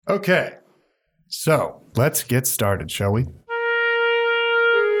Okay, so let's get started, shall we?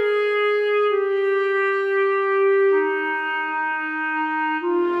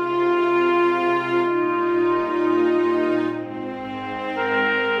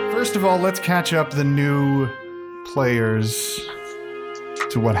 First of all, let's catch up the new players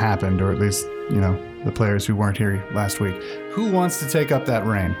to what happened, or at least, the players who weren't here last week. Who wants to take up that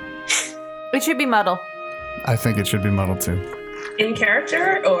reign? It should be Muddle. I think it should be Muddle too. In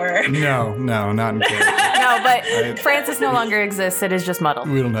character, or? No, not in character. No, but Francis no longer exists. It is just Muddle.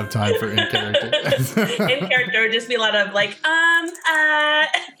 We don't have time for in character. In character would just be a lot of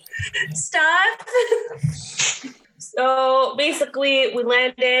stuff. So basically, we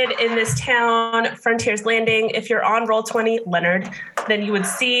landed in this town, Frontiers Landing. If you're on Roll20, Leonard, then you would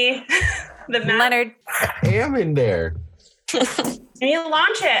see the map. Leonard. I am in there. And you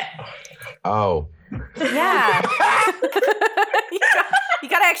launch it. Oh. Yeah. you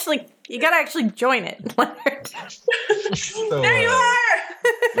gotta actually join it, Leonard. So, There you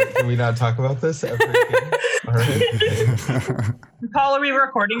are. Can we not talk about this ever again? All right. Paul, are we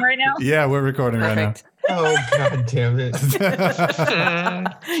recording right now? Yeah, we're recording right now. Oh, God damn it.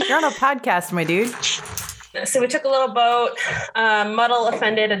 You're on a podcast, my dude. So we took a little boat. Muddle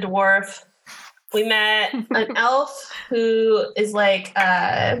offended a dwarf. We met an elf who is like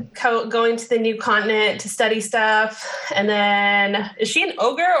going to the new continent to study stuff. And then, is she an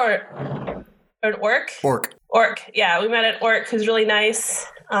ogre or an orc? Orc. Yeah, we met an orc who's really nice.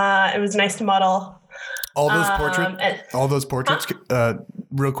 It was nice to Muddle. All those portraits,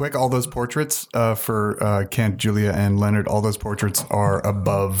 real quick, all those portraits for Kent, Julia, and Leonard, all those portraits are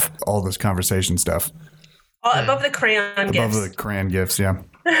above all this conversation stuff. Above the crayon gifts. Above the crayon gifts, yeah.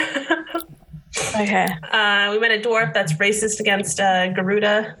 Okay. We met a dwarf that's racist against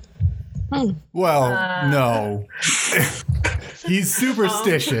Garuda. Well, no. He's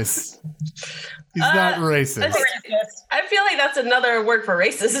superstitious. He's not racist. I feel like that's another word for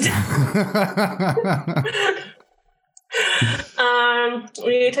racist.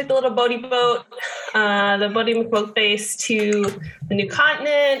 We took the little boaty boat, the boaty boat base to the new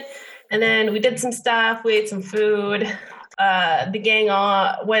continent, and then we did some stuff. We ate some food. The gang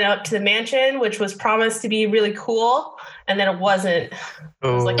went up to the mansion, which was promised to be really cool, and then it wasn't. It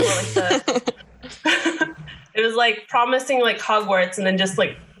was like it was like promising like Hogwarts, and then just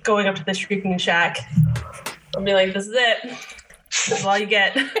like going up to the Shrieking Shack. I'll be like, this is it. This is all you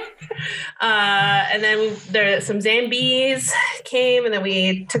get. And then some zombies came, and then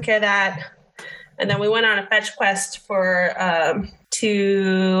we took care of that. And then we went on a fetch quest for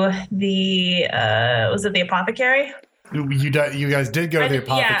to the was it the apothecary? You guys did go to the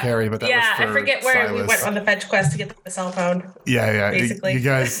apothecary, but that was for I forget where Silas. we went on the fetch quest to get the cell phone. Yeah. Basically. You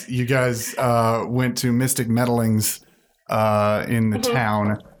guys went to Mystic Meddlings in the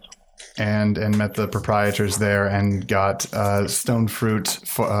town and met the proprietors there and got Stone Fruit,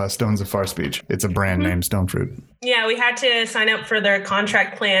 Stones of Far Speech. It's a brand name, Stone Fruit. Yeah, we had to sign up for their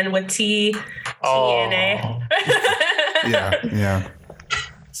contract plan with TNA. Yeah.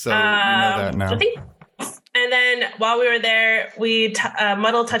 So you know that now. And then while we were there, we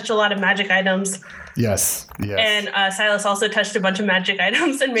Muddle touched a lot of magic items. Yes. And Silas also touched a bunch of magic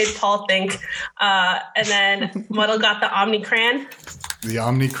items and made Paul think. And then Muddle got the Omnicran. The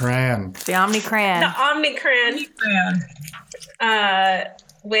Omnicran.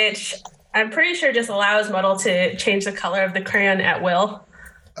 Which I'm pretty sure just allows Muddle to change the color of the crayon at will.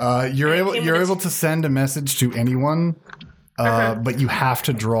 You're able to send a message to anyone. But you have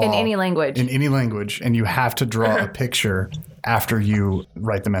to draw in any language, and you have to draw a picture after you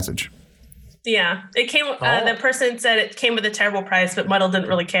write the message. Yeah, it came. The person said it came with a terrible price, but Muddle didn't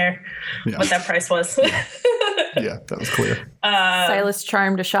really care what that price was. Yeah, that was clear. Silas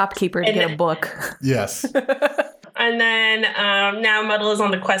charmed a shopkeeper to get a book. Yes. And then now Muddle is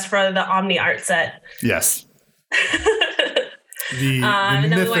on the quest for the Omni art set. Yes. The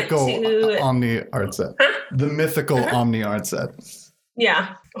mythical Omni art set. Huh? The mythical Omni art set.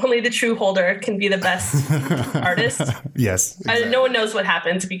 Yeah. Only the true holder can be the best artist. Yes. Exactly. No one knows what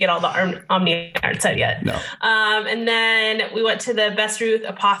happens if you get all the Omni art set yet. No. And then we went to the Best Ruth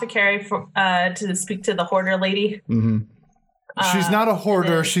apothecary to speak to the hoarder lady. Mm-hmm. She's not a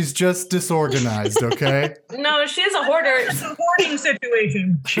hoarder. She's just disorganized, okay? No, she is a hoarder. It's a hoarding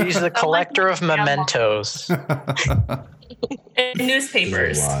situation. She's the collector of mementos. And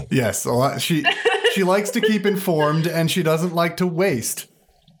newspapers. Yes, a lot. She likes to keep informed, and she doesn't like to waste.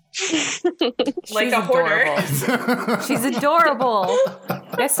 Like a hoarder. She's adorable.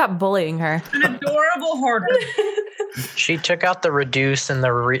 You guys stop bullying her. An adorable hoarder. She took out the reduce and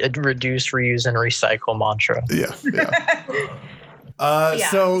the reduce, reuse, and recycle mantra. Yeah.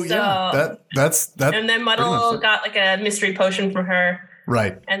 That's that. And then Muddle got like a mystery potion from her.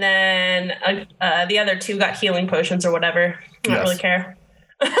 Right. And then the other two got healing potions or whatever. I don't really care.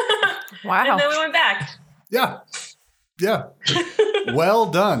 Wow. And then we went back. Yeah. Well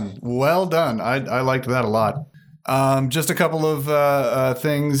done. I liked that a lot. Just a couple of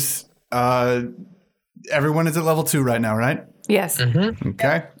things. Everyone is at level 2 right now, right? Yes. Mm-hmm.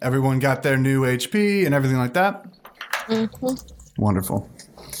 Okay. Everyone got their new HP and everything like that? Mm-hmm. Wonderful.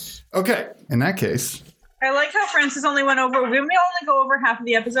 Okay. In that case. I like how Francis only went over. We only go over half of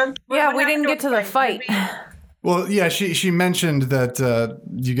the episode. Yeah, we didn't get to the fight. Well, yeah, she mentioned that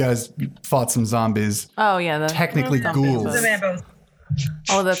you guys fought some zombies. Oh, yeah. Technically ghouls.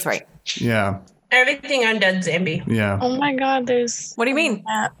 Oh, that's right. Yeah. Everything undead zombie. Yeah. Oh my god, there's... What do you mean?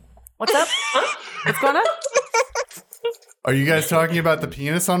 What's up? What's going on? Are you guys talking about the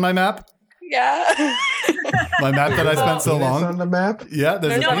penis on my map? Yeah. My map that I spent so long? on the map? Yeah,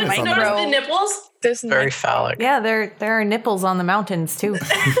 there's a penis on the map. The nipples? There's Very phallic. Yeah, there are nipples on the mountains, too.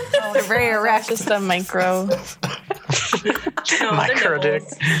 They're very erect. just a micro. Micro dick.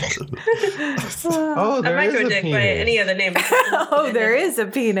 Oh, A there is micro a dick by penis. any other name. Oh, there is a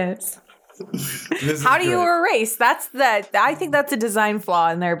penis. How do you erase? I think that's a design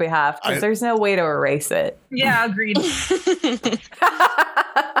flaw in their behalf because there's no way to erase it. Yeah, agreed.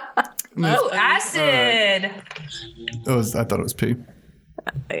 Oh, acid. I thought it was pee.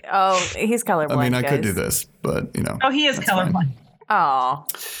 Oh, he's colorblind. I mean, I could guys. do this, but, you know. Oh, he is that's fine. colorblind. Oh.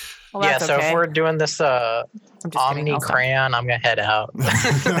 Well, Yeah, that's so okay. if we're doing this I'm just kidding, Omni I'll stop. crayon, I'm going to head out.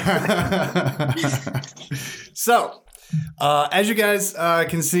 So, as you guys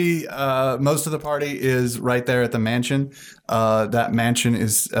can see, most of the party is right there at the mansion. That mansion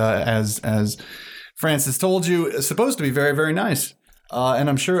is, as Francis told you, is supposed to be very, very nice. And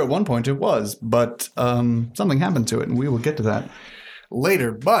I'm sure at one point it was, but something happened to it, and we will get to that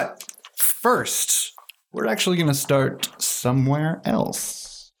later. But first, we're actually going to start somewhere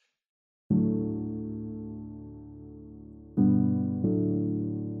else.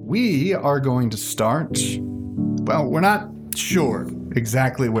 We are going to start... Well, we're not sure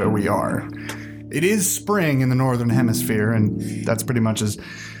exactly where we are. It is spring in the northern hemisphere, and that's pretty much as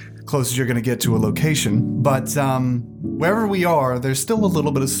close as you're going to get to a location. But wherever we are, there's still a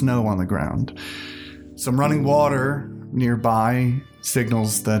little bit of snow on the ground. Some running water nearby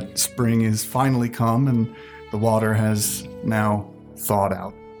signals that spring is finally come, and the water has now thawed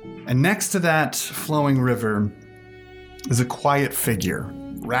out. And next to that flowing river is a quiet figure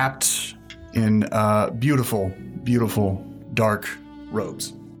wrapped in beautiful, beautiful dark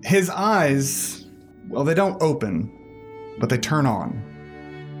robes. His eyes, well, they don't open, but they turn on.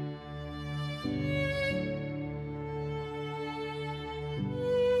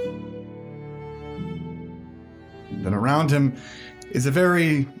 Then around him is a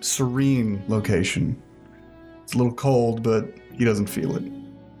very serene location. It's a little cold, but he doesn't feel it.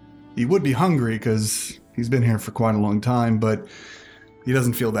 He would be hungry because he's been here for quite a long time, but he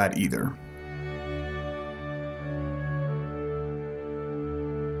doesn't feel that either.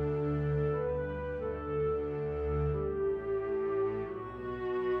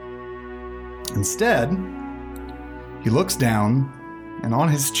 Instead, he looks down, and on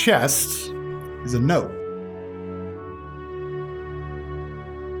his chest is a note.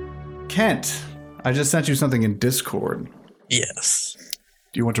 Kent, I just sent you something in Discord. Yes.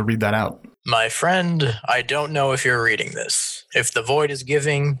 Do you want to read that out? My friend, I don't know if you're reading this. If the void is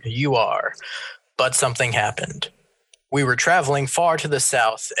giving, you are. But something happened. We were traveling far to the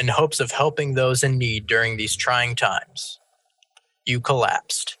south in hopes of helping those in need during these trying times. You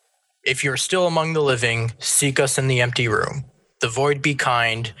collapsed. If you're still among the living, seek us in the empty room. The void be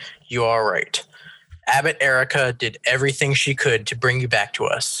kind, you are right. Abbot Erica did everything she could to bring you back to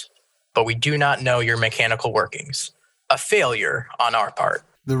us, but we do not know your mechanical workings. A failure on our part.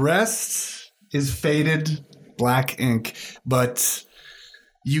 The rest is faded black ink, but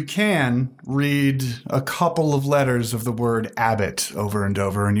you can read a couple of letters of the word Abbot over and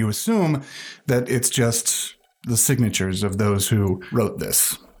over, and you assume that it's just the signatures of those who wrote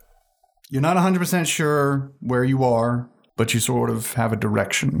this. You're not 100% sure where you are, but you sort of have a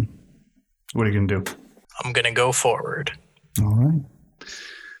direction. What are you going to do? I'm going to go forward. All right.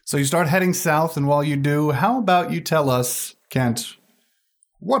 So you start heading south, and while you do, how about you tell us, Kent,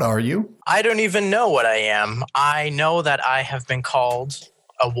 what are you? I don't even know what I am. I know that I have been called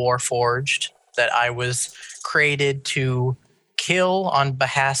a Warforged, that I was created to kill on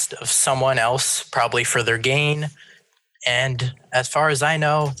behalf of someone else, probably for their gain. And as far as I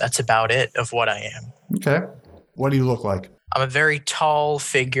know, that's about it of what I am. Okay. What do you look like? I'm a very tall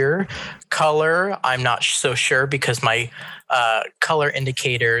figure. Color, I'm not so sure because my color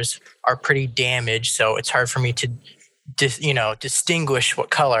indicators are pretty damaged, so it's hard for me to distinguish what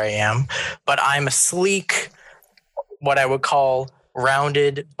color I am. But I'm a sleek, what I would call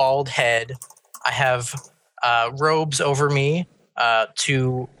rounded, bald head. I have robes over me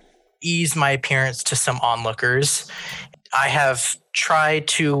to ease my appearance to some onlookers. I have tried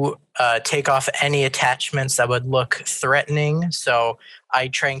to take off any attachments that would look threatening. So I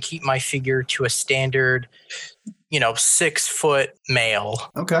try and keep my figure to a standard, 6-foot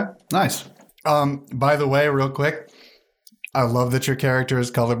male. Okay, nice. By the way, real quick, I love that your character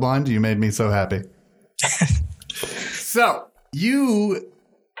is colorblind. You made me so happy. So, you,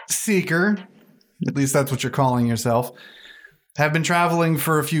 Seeker, at least that's what you're calling yourself, have been traveling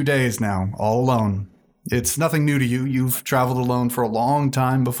for a few days now, all alone. It's nothing new to you. You've traveled alone for a long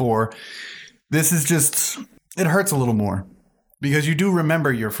time before. This is just, it hurts a little more because you do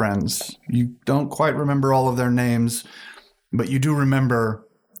remember your friends. You don't quite remember all of their names, but you do remember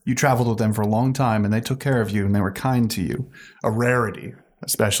you traveled with them for a long time and they took care of you and they were kind to you. A rarity,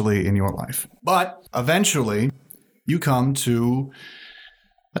 especially in your life. But eventually you come to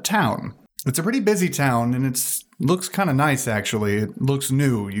a town. It's a pretty busy town, and it looks kind of nice, actually. It looks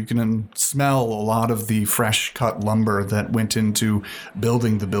new. You can smell a lot of the fresh-cut lumber that went into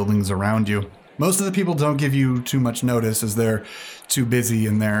building the buildings around you. Most of the people don't give you too much notice as they're too busy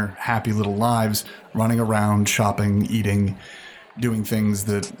in their happy little lives, running around, shopping, eating, doing things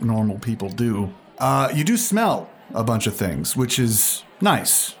that normal people do. You do smell a bunch of things, which is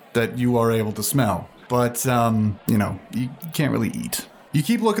nice that you are able to smell. But, you can't really eat. You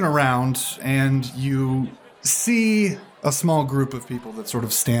keep looking around, and you see a small group of people that sort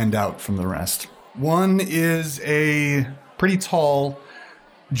of stand out from the rest. One is a pretty tall,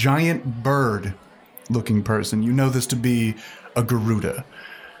 giant bird-looking person. You know this to be a Garuda.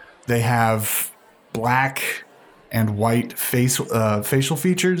 They have black and white facial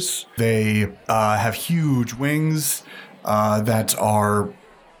features. They have huge wings that are,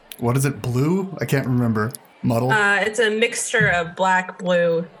 what is it, blue? I can't remember. Muddle? It's a mixture of black,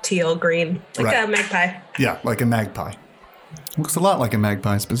 blue, teal, green. Like a magpie. Yeah, like a magpie. Looks a lot like a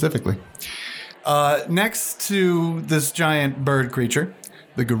magpie, specifically. Next to this giant bird creature,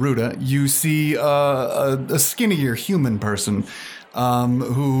 the Garuda, you see a skinnier human person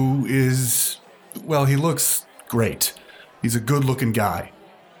who is, well, he looks great. He's a good-looking guy.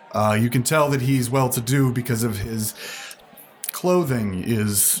 You can tell that he's well-to-do because of his clothing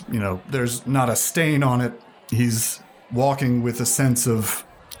is, there's not a stain on it. He's walking with a sense of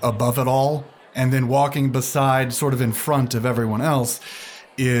above it all, and then walking beside, sort of in front of everyone else,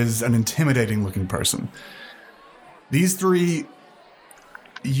 is an intimidating looking person. These three,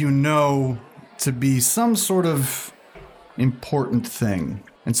 to be some sort of important thing,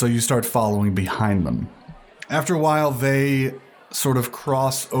 and so you start following behind them. After a while, they sort of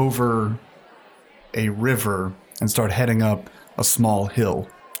cross over a river and start heading up a small hill.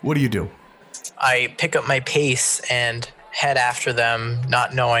 What do? I pick up my pace and head after them,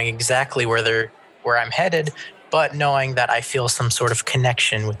 not knowing exactly where I'm headed, but knowing that I feel some sort of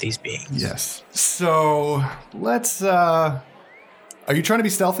connection with these beings. Yes. So let's, are you trying to be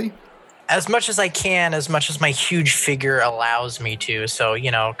stealthy? As much as I can, as much as my huge figure allows me to. So,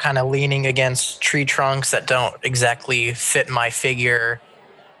 kind of leaning against tree trunks that don't exactly fit my figure,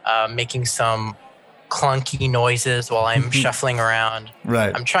 making some clunky noises while I'm shuffling around.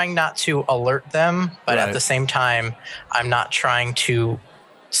 Right. I'm trying not to alert them, but at the same time, I'm not trying to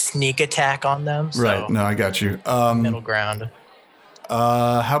sneak attack on them. So right. No, I got you. Middle ground.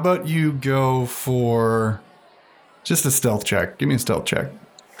 How about you go for just a stealth check? Give me a stealth check.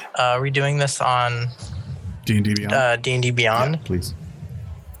 Are we doing this on D&D Beyond? D&D Beyond? Yeah, please.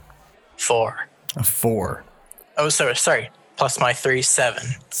 4. A 4. Oh, sorry. Plus my 3, 7.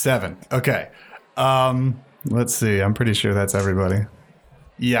 7. Okay. Let's see. I'm pretty sure that's everybody.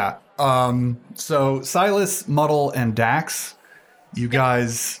 Yeah. So Silas, Muddle, and Dax, you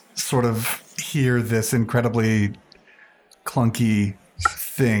guys sort of hear this incredibly clunky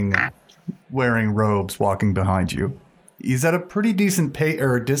thing wearing robes walking behind you. He's at a pretty decent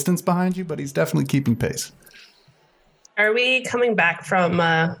distance behind you, but he's definitely keeping pace. Are we coming back from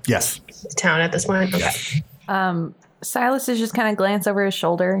Yes. town at this point? Okay. Silas is just kind of glance over his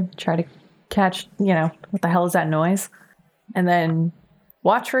shoulder, try to catch, what the hell is that noise? And then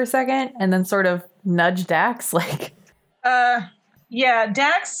watch for a second and then sort of nudge Dax like. Yeah,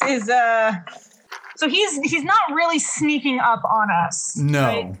 Dax is so he's not really sneaking up on us. No,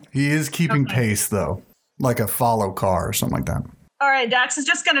 right? He is keeping pace though, like a follow car or something like that. All right, Dax is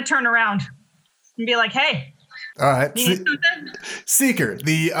just going to turn around and be like, "Hey, All right. You need something? Seeker,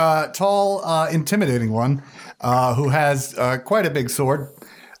 the tall, intimidating one, who has quite a big sword,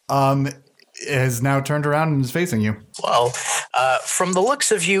 has now turned around and is facing you. Well, from the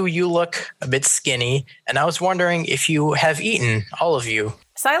looks of you, you look a bit skinny, and I was wondering if you have eaten, all of you.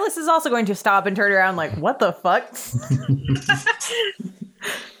 Silas is also going to stop and turn around like, what the fuck?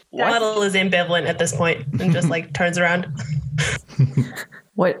 Waddle is ambivalent at this point and just like turns around.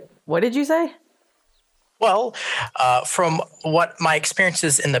 What did you say? Well, from what my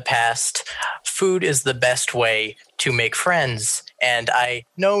experiences in the past, food is the best way to make friends. And I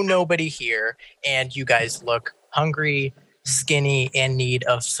know nobody here, and you guys look hungry, skinny, and need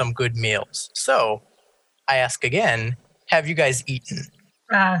of some good meals. So I ask again, have you guys eaten?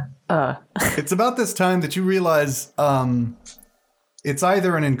 It's about this time that you realize it's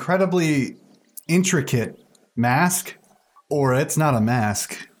either an incredibly intricate mask or it's not a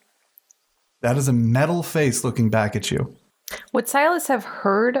mask. That is a metal face looking back at you. Would Silas have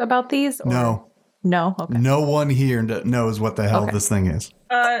heard about these? Or? No. No? Okay. No one here knows what the hell this thing is.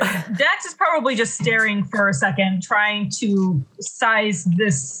 Dax is probably just staring for a second, trying to size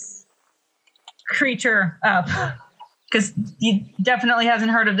this creature up. Because he definitely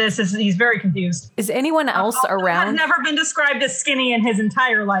hasn't heard of this. He's very confused. Is anyone else around? Has never been described as skinny in his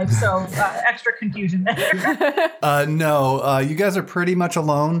entire life, so extra confusion there. No, you guys are pretty much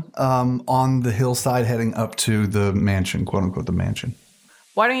alone on the hillside heading up to the mansion, quote unquote, the mansion.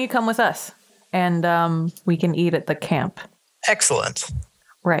 Why don't you come with us? And we can eat at the camp. Excellent.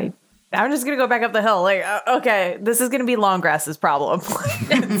 Right. I'm just going to go back up the hill. Like, okay, this is going to be Longgrass's problem.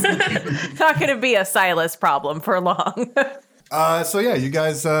 It's not going to be a Silas problem for long. So yeah, you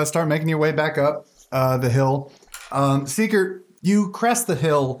guys start making your way back up the hill. Seeker, you crest the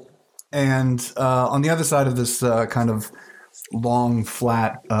hill, and on the other side of this kind of long,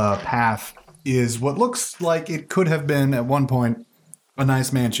 flat path is what looks like it could have been at one point a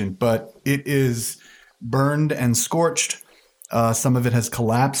nice mansion, but it is burned and scorched. Some of it has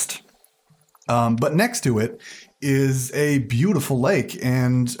collapsed. But next to it is a beautiful lake,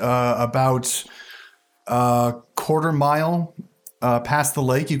 and about a quarter mile past the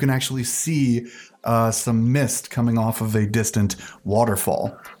lake, you can actually see some mist coming off of a distant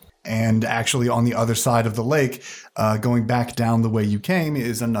waterfall. And actually on the other side of the lake, going back down the way you came,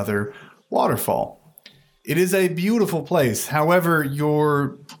 is another waterfall. It is a beautiful place. However,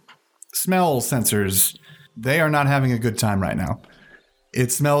 your smell sensors, they are not having a good time right now.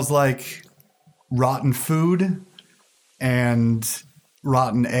 It smells like rotten food and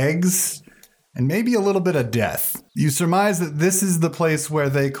rotten eggs and maybe a little bit of death. You surmise that this is the place where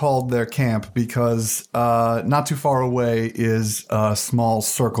they called their camp because not too far away is a small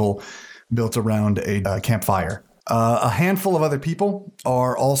circle built around a campfire. A handful of other people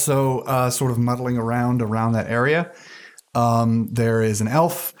are also sort of muddling around that area. There is an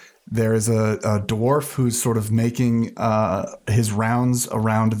elf. There is a dwarf who's sort of making his rounds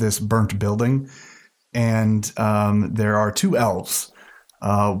around this burnt building. And there are two elves.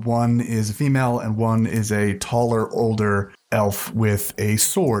 One is a female and one is a taller, older elf with a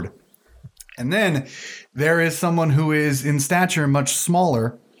sword. And then there is someone who is in stature much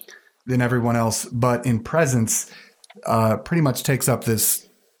smaller than everyone else, but in presence pretty much takes up this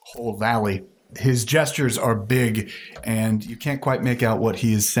whole valley. His gestures are big, and you can't quite make out what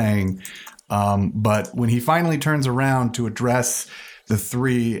he is saying. But when he finally turns around to address the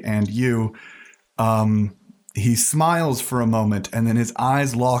three and you, he smiles for a moment, and then his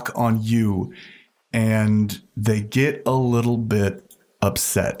eyes lock on you, and they get a little bit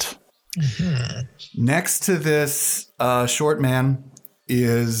upset. Mm-hmm. Next to this short man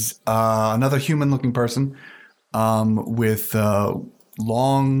is another human-looking person with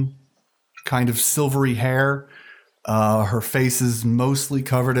long, kind of silvery hair. Her face is mostly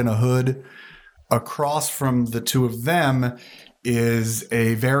covered in a hood. Across from the two of them is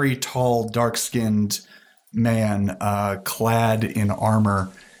a very tall, dark-skinned man clad in armor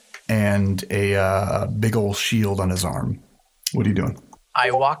and a big old shield on his arm. What are you doing?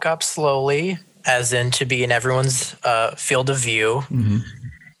 I walk up slowly, as in to be in everyone's field of view,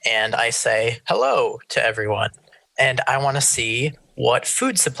 and I say hello to everyone. And I want to see what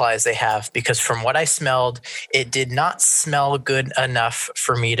food supplies they have, because from what I smelled, it did not smell good enough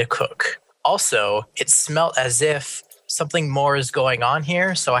for me to cook. Also, it smelled as if something more is going on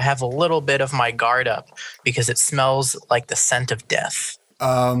here, so I have a little bit of my guard up because it smells like the scent of death.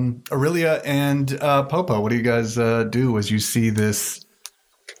 Aurelia and Popo, what do you guys do as you see this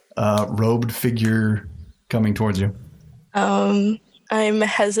robed figure coming towards you? I'm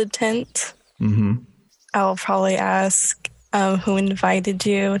hesitant. Mm-hmm. I'll probably ask who invited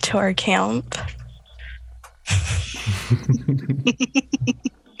you to our camp.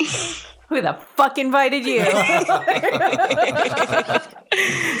 Who the fuck invited you?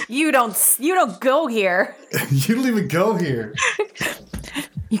 You don't go here. You don't even go here.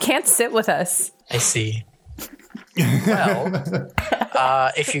 You can't sit with us. I see. Well,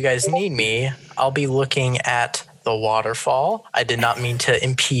 if you guys need me, I'll be looking at the waterfall. I did not mean to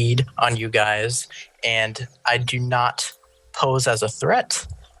impede on you guys, and I do not pose as a threat.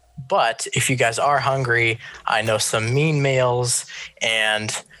 But if you guys are hungry, I know some mean males,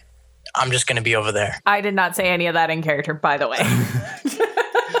 and I'm just going to be over there. I did not say any of that in character, by the way.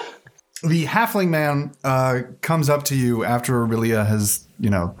 The halfling man comes up to you after Aurelia has,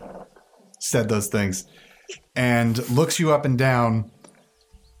 said those things, and looks you up and down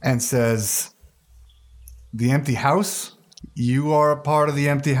and says, "The empty house? You are a part of the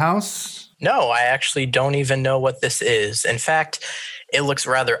empty house?" No, I actually don't even know what this is. In fact, it looks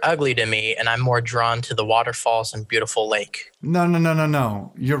rather ugly to me, and I'm more drawn to the waterfalls and beautiful lake.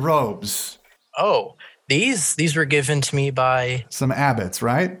 No. Your robes. Oh, these were given to me by... Some abbots,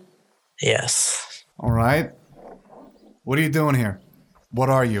 right? Yes. All right. What are you doing here? What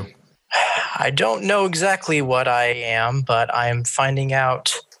are you? I don't know exactly what I am, but I'm finding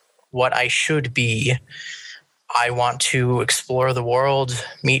out what I should be. I want to explore the world,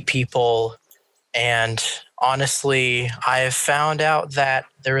 meet people, and honestly, I have found out that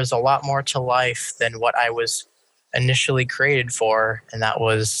there is a lot more to life than what I was initially created for, and that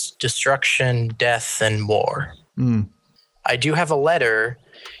was destruction, death, and war. I do have a letter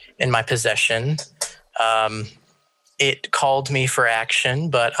in my possession. It called me for action,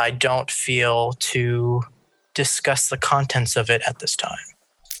 but I don't feel to discuss the contents of it at this time.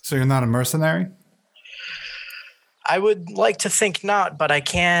 So you're not a mercenary? I would like to think not, but I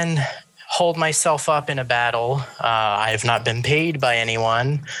can hold myself up in a battle. I have not been paid by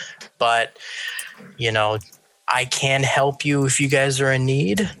anyone, but, I can help you if you guys are in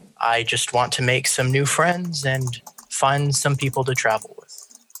need. I just want to make some new friends and find some people to travel with.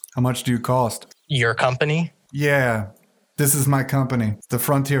 How much do you cost? Your company? Yeah, this is my company, the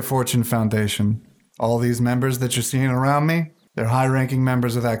Frontier Fortune Foundation. All these members that you're seeing around me, they're high-ranking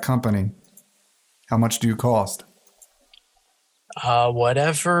members of that company. How much do you cost?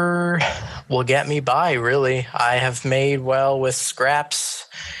 Whatever will get me by, really. I have made well with scraps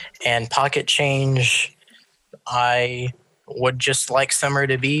and pocket change. I would just like somewhere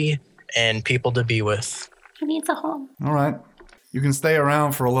to be and people to be with. He needs a home. All right. You can stay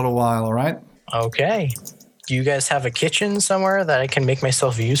around for a little while, all right? Okay. Do you guys have a kitchen somewhere that I can make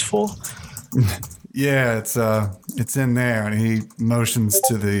myself useful? Yeah, it's in there, and he motions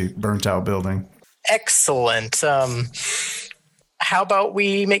to the burnt-out building. Excellent. How about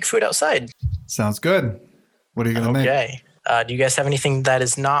we make food outside? Sounds good. What are you going to make? Okay. Do you guys have anything that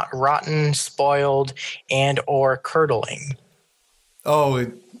is not rotten, spoiled, and or curdling? Oh,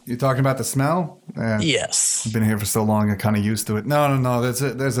 you're talking about the smell? Yes. I've been here for so long, I'm kind of used to it. No.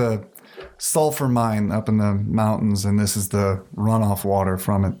 There's a sulfur mine up in the mountains, and this is the runoff water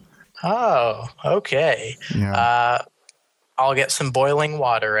from it. Oh, okay. Yeah. I'll get some boiling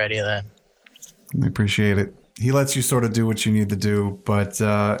water ready then. I appreciate it. He lets you sort of do what you need to do, but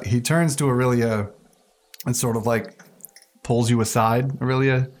he turns to Aurelia and sort of like pulls you aside,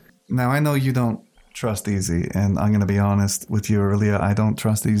 Aurelia. Now, I know you don't trust Easy, and I'm going to be honest with you, Aurelia. I don't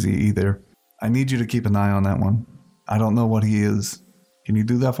trust Easy either. I need you to keep an eye on that one. I don't know what he is. Can you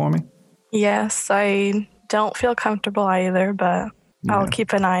do that for me? Yes, I don't feel comfortable either, but I'll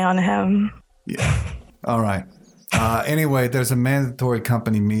keep an eye on him. Yeah. All right. Anyway, there's a mandatory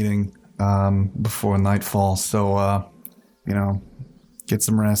company meeting before nightfall, so, get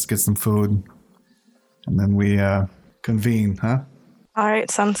some rest, get some food, and then we convene, huh? All right,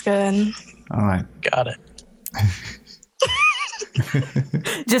 sounds good. All right. Got it.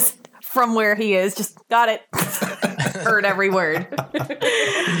 Just from where he is, just got it. Heard every word.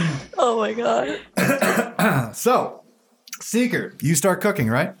 Oh my god. So, Seeker, you start cooking,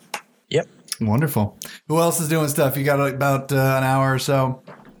 right? Yep. Wonderful. Who else is doing stuff? You got about an hour or so?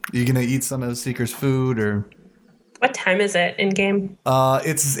 You gonna eat some of Seeker's food, or? What time is it in game?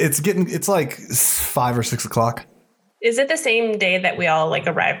 It's like 5 or 6 o'clock. Is it the same day that we all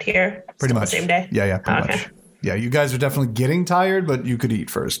arrived here? Pretty much. The same day? Yeah, pretty much. Yeah, you guys are definitely getting tired, but you could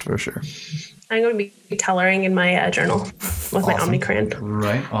eat first for sure. I'm going to be coloring in my journal with my Omnicran.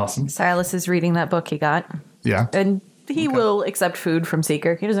 Right, awesome. Silas is reading that book he got. Yeah. And he will accept food from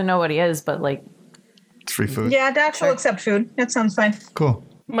Seeker. He doesn't know what he is, but It's free food. Yeah, Dax will accept food. That sounds fine. Cool.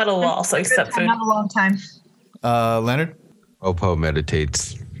 Muddle will also accept food. Not a long time. Leonard? Popo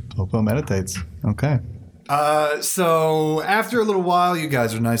meditates. Popo meditates. Okay. So after a little while, you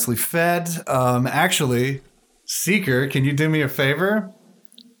guys are nicely fed. Actually, Seeker, can you do me a favor?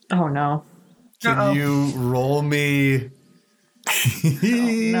 Oh no. Can you roll me?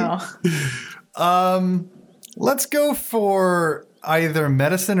 No. Let's go for either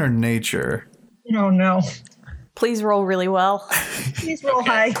medicine or nature. Oh no. Please roll really well. Please roll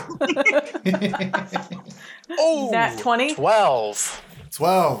high. Oh, Nat 20? 12.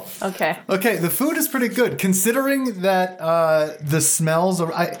 12. Okay. Okay, the food is pretty good considering that the smells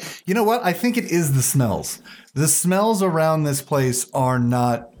are. You know what? I think it is the smells. The smells around this place are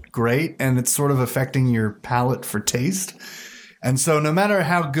not great, and it's sort of affecting your palate for taste. And so, no matter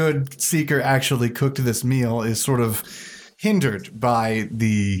how good Seeker actually cooked this meal, is sort of hindered by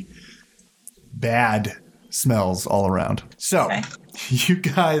the bad smells all around. So, you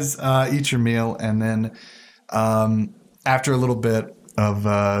guys eat your meal, and then after a little bit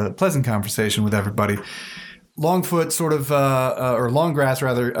of pleasant conversation with everybody, Longfoot sort of, or Longgrass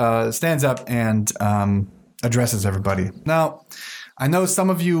rather, stands up and addresses everybody. Now, I know some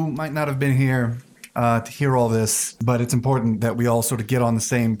of you might not have been here to hear all this, but it's important that we all sort of get on the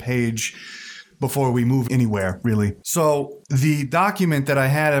same page before we move anywhere, really. So the document that I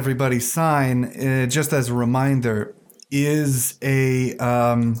had everybody sign, just as a reminder, is a,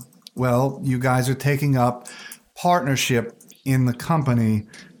 you guys are taking up partnership in the company,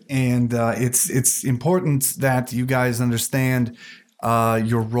 and it's important that you guys understand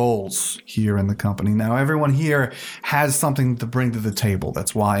your roles here in the company. Now, everyone here has something to bring to the table.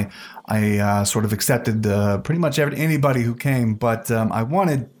 That's why I sort of accepted pretty much anybody who came, but I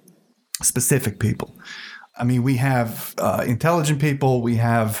wanted specific people. I mean, we have intelligent people. We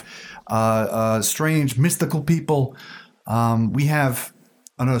have strange, mystical people. We have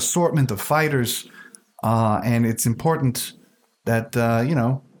an assortment of fighters, and it's important that,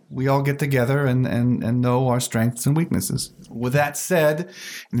 we all get together and know our strengths and weaknesses. With that said,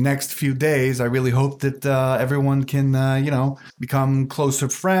 in the next few days, I really hope that everyone can, become closer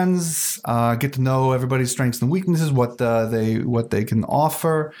friends, get to know everybody's strengths and weaknesses, what they can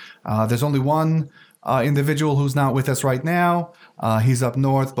offer. There's only one individual who's not with us right now. He's up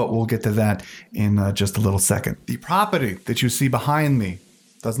north, but we'll get to that in just a little second. The property that you see behind me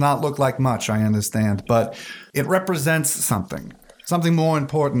does not look like much, I understand, but it represents something more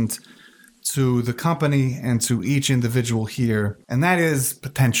important to the company and to each individual here, and that is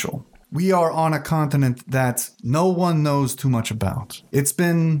potential. We are on a continent that no one knows too much about. It's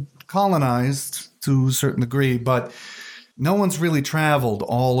been colonized to a certain degree, but no one's really traveled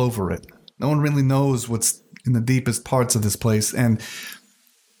all over it. No one really knows what's in the deepest parts of this place, and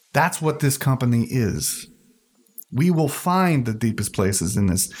that's what this company is. We will find the deepest places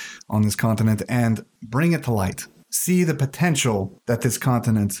on this continent and bring it to light. See the potential that this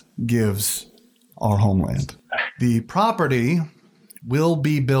continent gives our homeland. The property will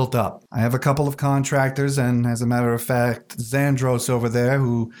be built up. I have a couple of contractors, and as a matter of fact, Xandros over there,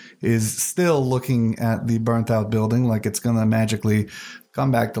 who is still looking at the burnt-out building like it's going to magically come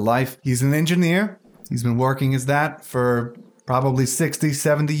back to life. He's an engineer. He's been working as that for probably 60,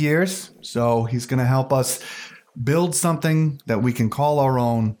 70 years. So he's going to help us build something that we can call our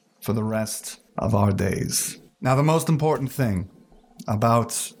own for the rest of our days. Now, the most important thing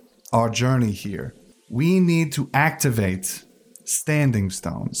about our journey here, we need to activate standing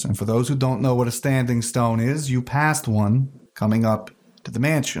stones. And for those who don't know what a standing stone is, you passed one coming up to the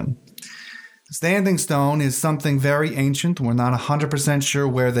mansion. The standing stone is something very ancient. We're not 100% sure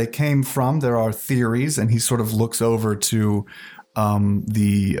where they came from. There are theories, and he sort of looks over to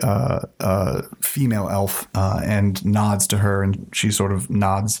the female elf and nods to her, and she sort of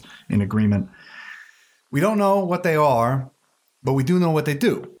nods in agreement. We don't know what they are, but we do know what they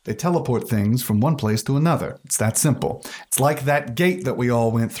do. They teleport things from one place to another. It's that simple. It's like that gate that we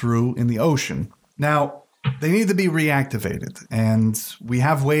all went through in the ocean. Now, they need to be reactivated, and we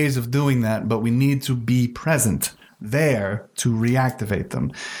have ways of doing that, but we need to be present there to reactivate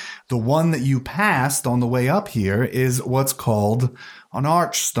them. The one that you passed on the way up here is what's called an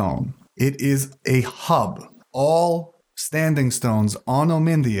archstone. It is a hub. All standing stones on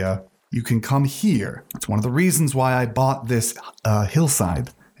Omindia, you can come here. It's one of the reasons why I bought this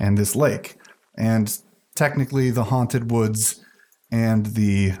hillside and this lake, and technically the haunted woods and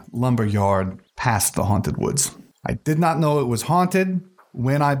the lumber yard past the haunted woods. I did not know it was haunted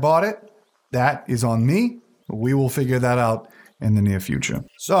when I bought it. That is on me. We will figure that out in the near future.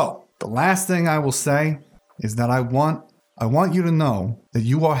 So the last thing I will say is that I want you to know that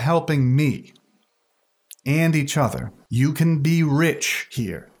you are helping me and each other. You can be rich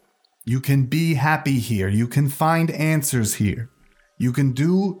here. You can be happy here. You can find answers here. You can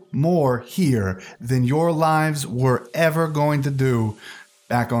do more here than your lives were ever going to do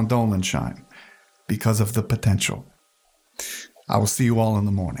back on Dolanshine. because of the potential. I will see you all in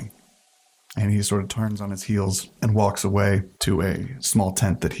the morning. And he sort of turns on his heels and walks away to a small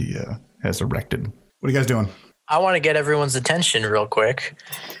tent that he has erected. What are you guys doing? I want to get everyone's attention real quick.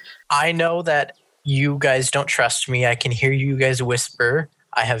 I know that you guys don't trust me. I can hear you guys whisper.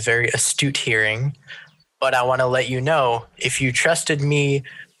 I have very astute hearing. But I want to let you know, if you trusted me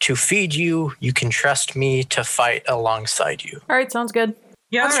to feed you, you can trust me to fight alongside you. All right, sounds good.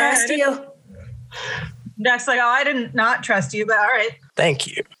 Yeah, I trust you. Jack's like, oh, I didn't not trust you, but all right. Thank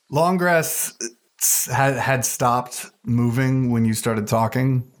you. Longgrass had stopped moving when you started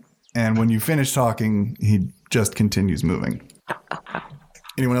talking. And when you finish talking, he just continues moving.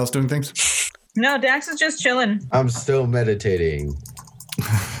 Anyone else doing things? No, Dax is just chilling. I'm still meditating.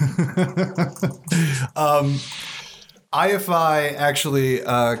 IFI actually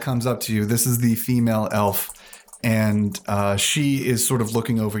comes up to you. This is the female elf, and she is sort of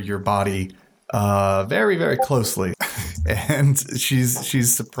looking over your body very, very closely, and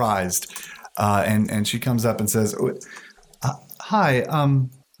she's surprised, and she comes up and says, "Hi,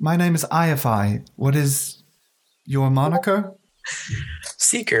 my name is IFI. What is your moniker?"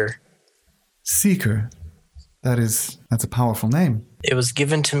 Seeker. Seeker. That's a powerful name. It was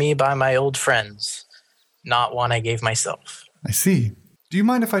given to me by my old friends, not one I gave myself. I see. Do you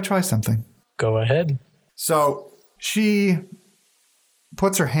mind if I try something? Go ahead. So she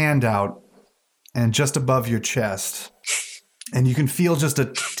puts her hand out and just above your chest, and you can feel just a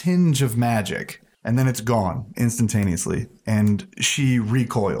tinge of magic, and then it's gone instantaneously. And she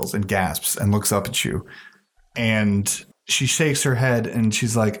recoils and gasps and looks up at you, and she shakes her head and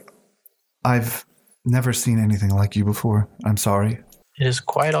she's like, I've never seen anything like you before. I'm sorry. It is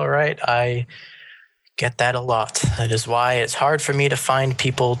quite all right. I get that a lot. That is why it's hard for me to find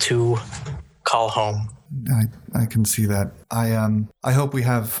people to call home. I can see that. I hope we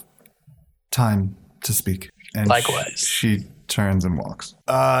have time to speak. And Likewise. She turns and walks.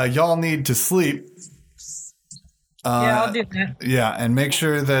 Y'all need to sleep. Yeah, I'll do that. Yeah, and make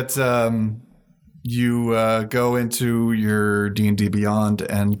sure that you go into your D&D Beyond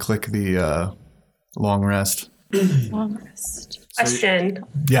and click the long rest. Long rest. Question.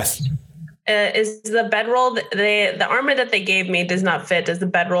 Yes. Is the bedroll, the armor that they gave me does not fit? Does the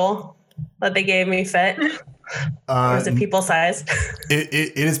bedroll that they gave me fit? Or is it people sized?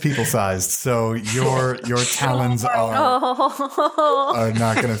 It is people sized, so your talons are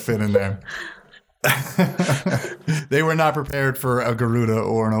not going to fit in there. They were not prepared for a Garuda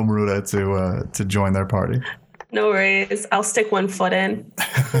or an Omaruda to join their party. No worries. I'll stick one foot in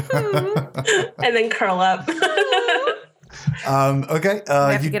and then curl up. Okay. We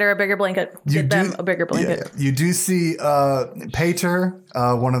have to get her a bigger blanket. Get them a bigger blanket. Yeah, you do see Pater,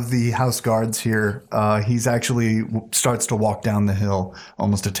 one of the house guards here. He's actually starts to walk down the hill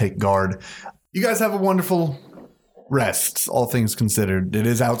almost to take guard. You guys have a wonderful rest, all things considered. It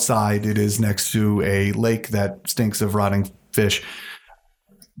is outside. It is next to a lake that stinks of rotting fish.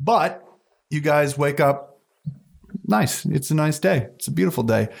 But you guys wake up nice. It's a nice day. It's a beautiful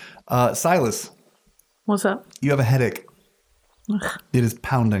day. Silas. What's up? You have a headache. It is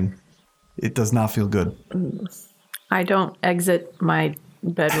pounding. It does not feel good. I don't exit my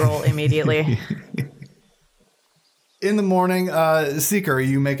bedroll immediately. In the morning, Seeker, are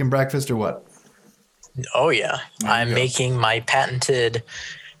you making breakfast or what? Oh, yeah. I'm making my patented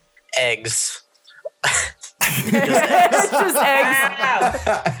eggs. It's just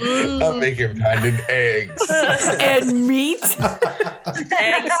eggs I'm making patented eggs. and meat.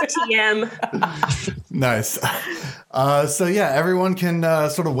 Eggs, TM. Nice. So yeah, everyone can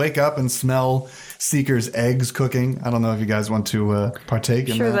sort of wake up and smell Seeker's eggs cooking. I don't know if you guys want to partake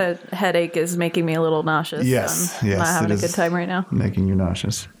in Sure, that. the headache is making me a little nauseous. Yes, I'm yes, not having it a is good time right now. Making you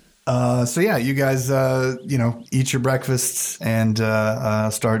nauseous. So yeah, you guys, eat your breakfasts and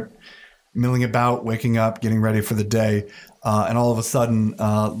start milling about, waking up, getting ready for the day. And all of a sudden,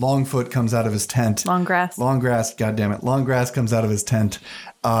 Longfoot comes out of his tent. Longgrass, goddammit. Longgrass comes out of his tent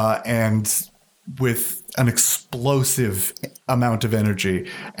and with an explosive amount of energy.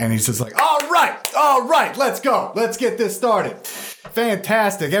 And he's just like, all right, let's go. Let's get this started.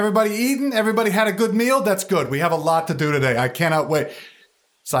 Fantastic. Everybody eating? Everybody had a good meal? That's good. We have a lot to do today. I cannot wait.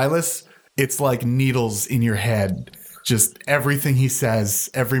 Silas, it's like needles in your head. Just everything he says,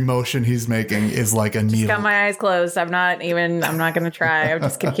 every motion he's making is like a needle. got my eyes closed. I'm not going to try. I'm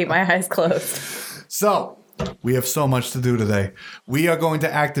just going to keep my eyes closed. So, we have so much to do today. We are going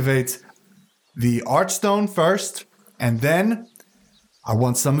to activate the Archstone first, and then I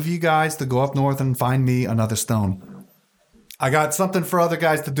want some of you guys to go up north and find me another stone. I got something for other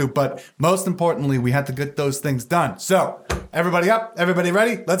guys to do, but most importantly, we had to get those things done. So, everybody up? Everybody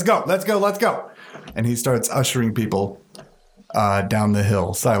ready? Let's go. Let's go. Let's go. And he starts ushering people down the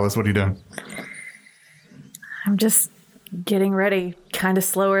hill. Silas, what are you doing? I'm just getting ready, kind of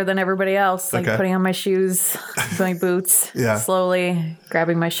slower than everybody else. Like putting on my shoes, my boots, slowly,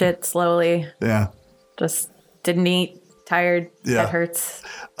 grabbing my shit slowly. Yeah. Just didn't eat, tired, head hurts.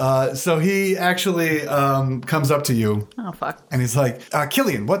 So he actually comes up to you. Oh, fuck. And he's like,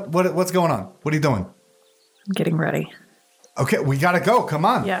 Killian, what's going on? What are you doing? I'm getting ready. Okay, we got to go. Come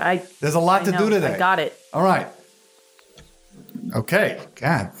on. Yeah, There's a lot to do today. I got it. All right. Okay.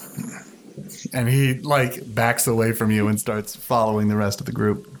 God. And he backs away from you and starts following the rest of the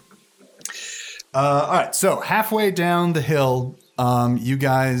group. All right. So halfway down the hill, you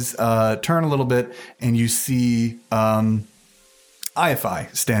guys turn a little bit and you see Iafai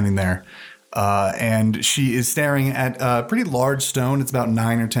standing there. And she is staring at a pretty large stone. It's about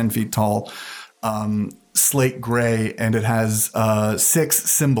 9 or 10 feet tall. Slate gray, and it has 6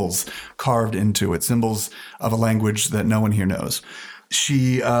 symbols carved into it, symbols of a language that no one here knows.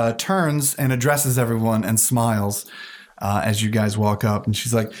 She turns and addresses everyone and smiles as you guys walk up, and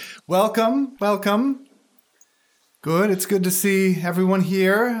she's like, welcome. Good, it's good to see everyone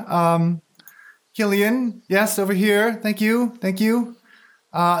here. Killian, yes, over here, thank you.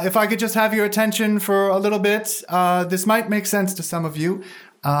 If I could just have your attention for a little bit, this might make sense to some of you.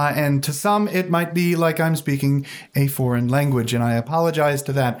 And to some, it might be like I'm speaking a foreign language, and I apologize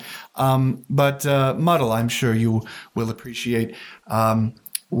to that. But Muddle, I'm sure you will appreciate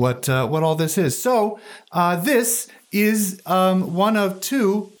what all this is. So this is one of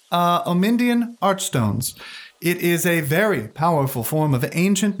 2 Omindian archstones. It is a very powerful form of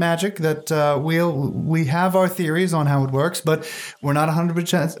ancient magic that we have our theories on how it works, but we're not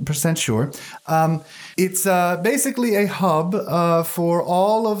 100% sure. It's basically a hub for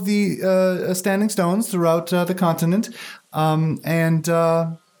all of the standing stones throughout the continent.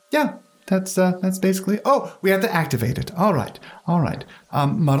 That's basically... Oh, we have to activate it. All right.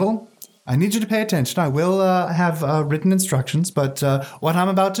 Muddle, I need you to pay attention. I will have written instructions, but what I'm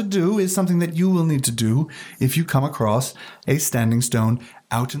about to do is something that you will need to do if you come across a standing stone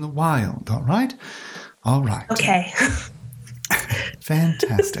out in the wild, all right? All right. Okay.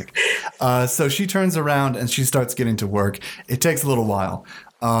 Fantastic. So she turns around and she starts getting to work. It takes a little while.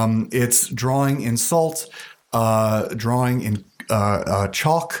 It's drawing in salt, drawing in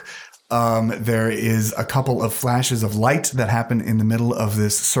chalk. There is a couple of flashes of light that happen in the middle of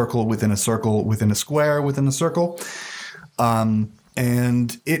this circle within a circle within a square within a circle. And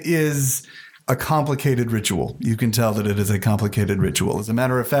it is a complicated ritual. You can tell that it is a complicated ritual. As a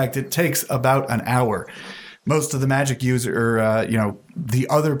matter of fact, it takes about an hour. Most of the magic user, the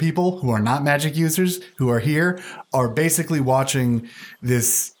other people who are not magic users who are here are basically watching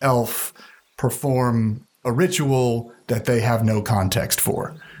this elf perform a ritual that they have no context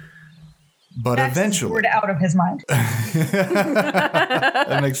for. But That's eventually, word out of his mind.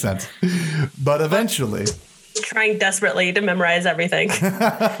 That makes sense. But eventually, Trying desperately to memorize everything.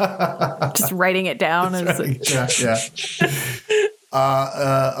 Just writing it down. Eventually,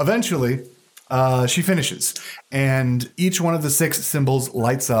 she finishes, and each one of the 6 symbols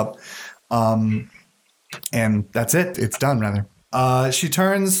lights up, and that's it. It's done, rather. She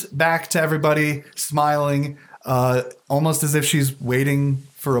turns back to everybody, smiling, almost as if she's waiting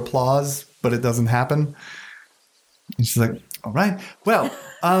for applause, but it doesn't happen. And she's like, all right, well,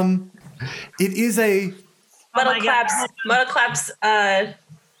 it is a... Muddle claps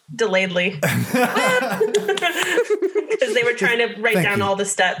delayedly. Because they were trying to write down all the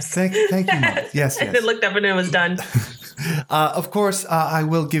steps. Thank you, Mom. Yes. And then looked up and it was done. Of course, I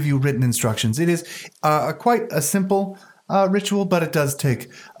will give you written instructions. It is quite a simple ritual, but it does take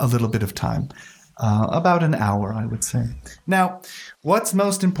a little bit of time. About an hour, I would say. Now, what's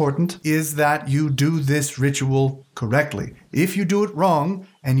most important is that you do this ritual correctly. If you do it wrong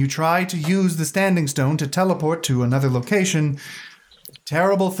and you try to use the standing stone to teleport to another location,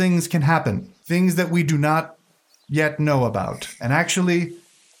 terrible things can happen. Things that we do not yet know about. And actually,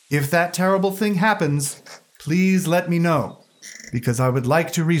 if that terrible thing happens, please let me know, because I would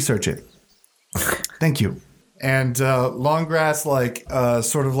like to research it. Thank you. And Longgrass,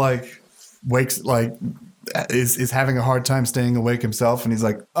 wakes, is having a hard time staying awake himself, and he's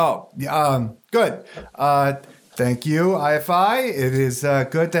like, good. Thank you, Iafai. It is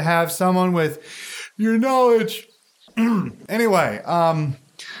good to have someone with your knowledge. Anyway,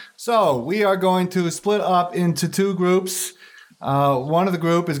 so we are going to split up into 2 groups. One of the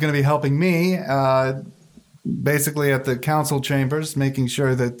group is going to be helping me, basically at the council chambers, making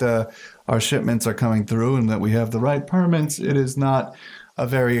sure that our shipments are coming through and that we have the right permits, it is not a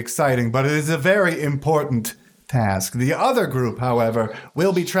very exciting, but it is a very important task. The other group, however,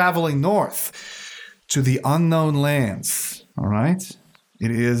 will be traveling north to the unknown lands. All right?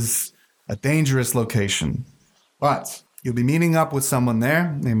 It is a dangerous location, but you'll be meeting up with someone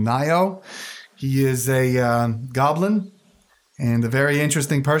there named Nio. He is a goblin and a very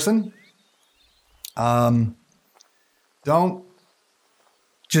interesting person. Don't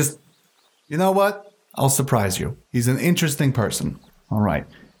just, you know what? I'll surprise you. He's an interesting person. All right.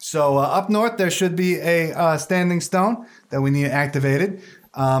 So up north, there should be a standing stone that we need activated.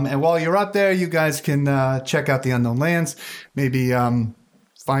 And while you're up there, you guys can check out the unknown lands. Maybe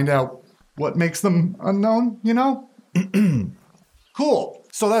find out what makes them unknown, you know? Cool.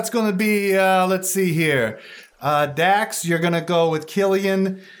 So that's going to be, let's see here. Dax, you're going to go with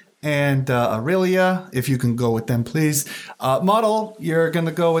Killian and Aurelia, if you can go with them, please. Muddle, you're going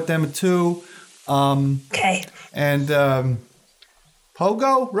to go with them too. Okay. And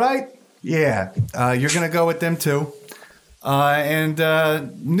Pogo, right? Yeah, you're going to go with them too. And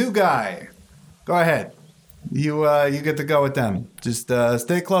new guy, go ahead. You get to go with them. Just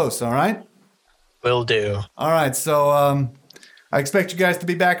stay close, all right? Will do. All right, so I expect you guys to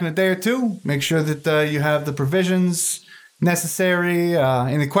be back in a day or two. Make sure that you have the provisions necessary.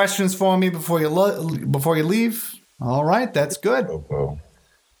 Any questions for me before you leave? All right, that's good. Popo.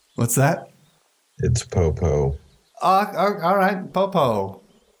 What's that? It's Popo. All right, Popo.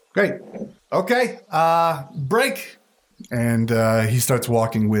 Great. Okay, break. And he starts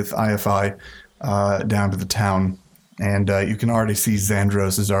walking with IFI down to the town. And you can already see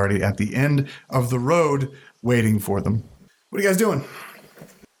Xandros is already at the end of the road waiting for them. What are you guys doing?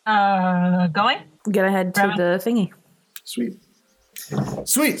 Going? Gonna head to the thingy.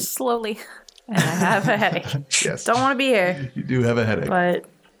 Sweet. Slowly. And I have a headache. Yes. Don't want to be here. You do have a headache. But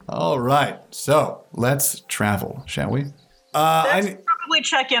All right. So let's travel, shall we? Let's probably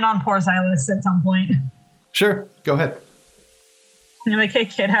check in on poor Silas at some point. Sure. Go ahead. And I'm like, hey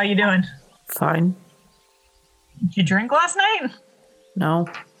kid, how you doing? fine. Did you drink last night? No,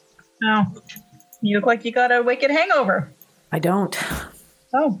 No. You look like you got a wicked hangover. I don't.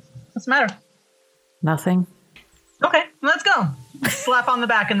 Oh, what's the matter? Nothing. Okay, let's go. Slap on the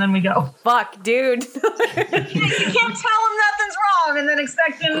back and then we go. Fuck, dude. You can't tell him nothing's wrong and then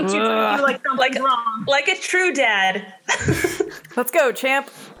expect him to feel like something's wrong. Like a true dad. Let's go, champ.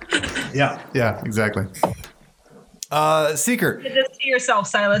 Yeah, exactly. Seeker, Did this to yourself,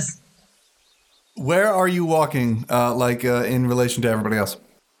 Silas. where are you walking, in relation to everybody else?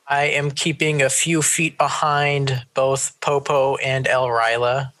 I am keeping a few feet behind both Popo and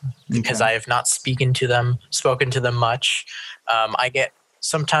Elryla because I have not spoken to them much. I get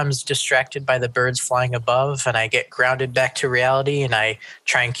sometimes distracted by the birds flying above, and I get grounded back to reality, and I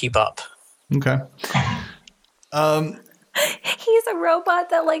try and keep up. Okay. He's a robot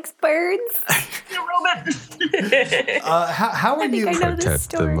that likes birds. He's a robot. How are you? I know this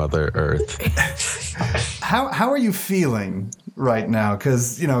Protect the story. Mother Earth. How are you feeling right now?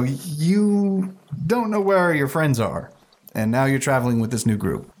 Because you don't know where your friends are, and now you're traveling with this new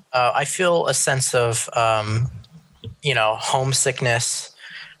group. I feel a sense of, homesickness,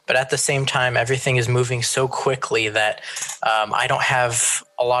 but at the same time, everything is moving so quickly that I don't have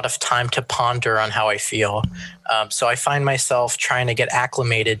a lot of time to ponder on how I feel. So I find myself trying to get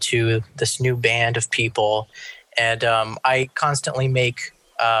acclimated to this new band of people, and I constantly make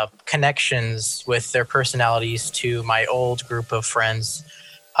connections with their personalities to my old group of friends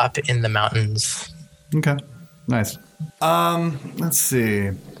up in the mountains. Okay, nice. Let's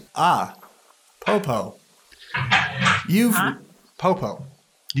see. Popo. Popo.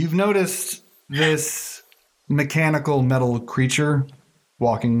 You've noticed this mechanical metal creature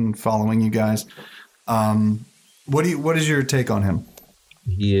following you guys. What is your take on him?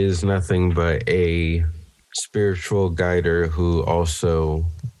 He is nothing but a spiritual guider who also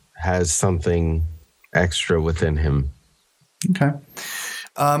has something extra within him. Okay.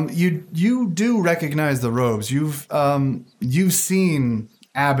 You do recognize the robes. You've seen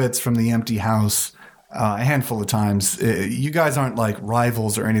abbots from the empty house a handful of times. You guys aren't like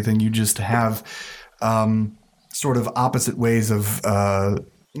rivals or anything. You just have sort of opposite ways of,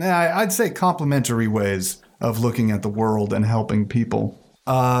 I'd say complementary ways of looking at the world and helping people.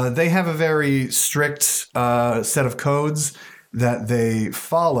 They have a very strict set of codes that they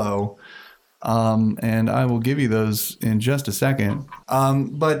follow. And I will give you those in just a second.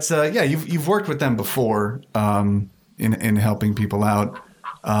 But you've worked with them before in helping people out.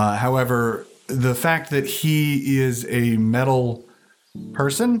 However, the fact that he is a metal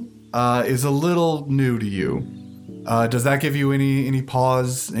person is a little new to you. Does that give you any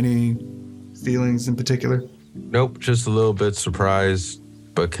pause, any feelings in particular? Nope, just a little bit surprised,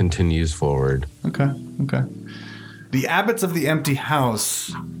 but continues forward. Okay. The abbots of the empty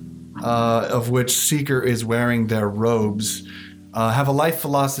house, of which Seeker is wearing their robes, have a life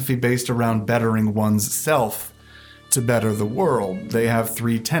philosophy based around bettering one's self to better the world. They have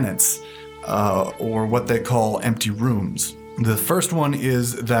 3 tenets, or what they call empty rooms. The first one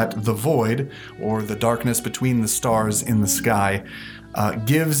is that the void, or the darkness between the stars in the sky,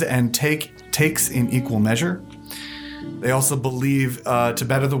 gives and takes in equal measure. They also believe to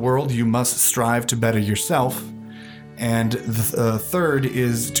better the world, you must strive to better yourself. And the third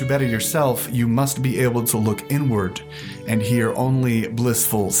is to better yourself, you must be able to look inward and hear only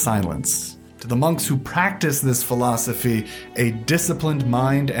blissful silence. To the monks who practice this philosophy, a disciplined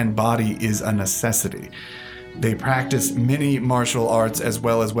mind and body is a necessity. They practice many martial arts as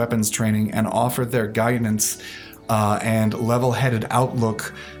well as weapons training and offer their guidance and level-headed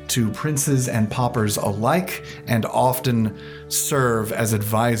outlook to princes and paupers alike, and often serve as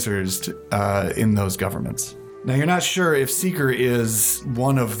advisors in those governments. Now, you're not sure if Seeker is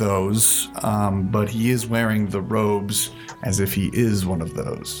one of those, but he is wearing the robes as if he is one of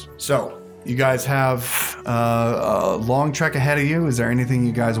those. So, you guys have a long trek ahead of you. Is there anything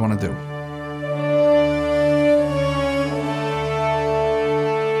you guys want to do?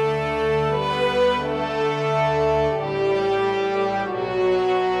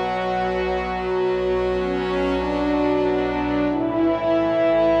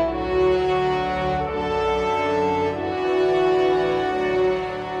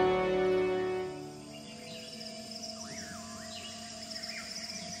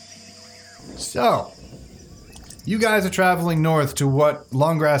 So, you guys are traveling north to what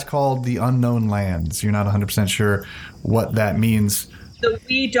Longgrass called the Unknown Lands. You're not 100% sure what that means. So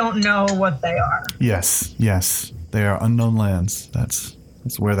we don't know what they are. Yes. They are unknown lands. That's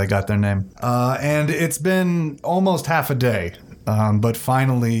where they got their name. And it's been almost half a day. But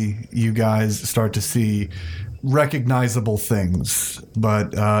finally, you guys start to see recognizable things.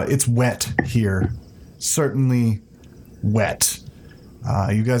 But it's wet here. Certainly wet.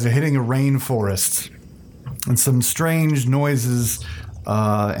 You guys are hitting a rainforest, and some strange noises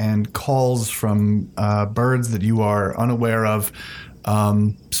and calls from birds that you are unaware of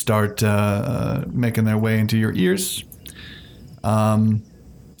start making their way into your ears.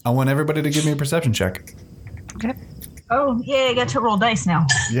 I want everybody to give me a perception check. Okay. Oh, yay, I get to roll dice now.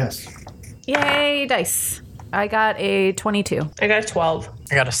 Yes. Yay, dice. I got a 22. I got a 12.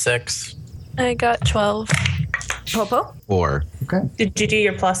 I got a 6. I got 12. Popo? 4. Okay. Did you do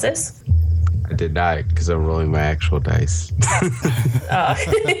your pluses? I did not, because I'm rolling my actual dice. Oh.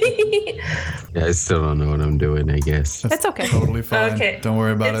 Yeah, I still don't know what I'm doing, I guess. It's okay. Totally fine. Okay. Don't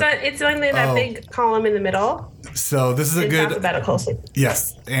worry about it. It's only that big column in the middle. So this is a It's good... alphabetical.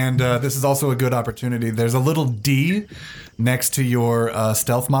 Yes, and this is also a good opportunity. There's a little D next to your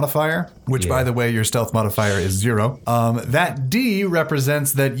stealth modifier, which, by the way, your stealth modifier is 0. That D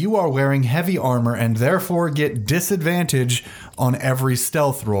represents that you are wearing heavy armor and therefore get disadvantage on every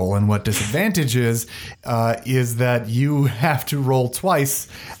stealth roll. And what disadvantage is that you have to roll twice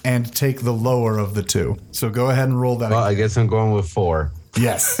and take the lower of the 2. So go ahead and roll that. Well, I guess I'm going with 4.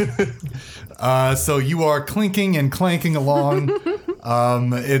 Yes. So you are clinking and clanking along.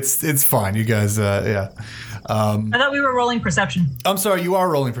 It's fine, you guys. Yeah. I thought we were rolling perception. I'm sorry, you are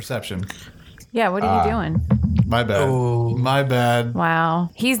rolling perception. Yeah, what are you doing? My bad. Oh. My bad. Wow.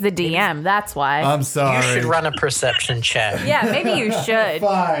 He's the DM. That's why. I'm sorry. You should run a perception check. Yeah, maybe you should.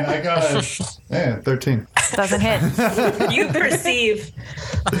 Fine, I got it. 13. Doesn't hit. You perceive.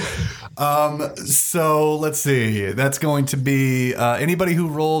 So let's see. That's going to be anybody who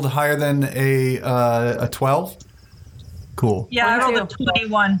rolled higher than a 12. Cool. Yeah, I rolled a 22.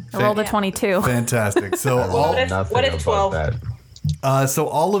 21. I rolled a 22. Fantastic. So all What if 12? so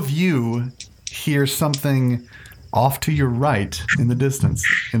all of you hear something off to your right in the distance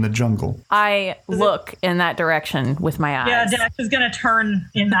in the jungle. I look in that direction with my eyes. Yeah, Dax is going to turn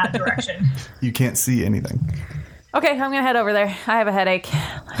in that direction. You can't see anything. Okay, I'm going to head over there. I have a headache.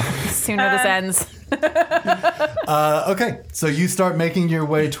 Sooner this ends. Okay, so you start making your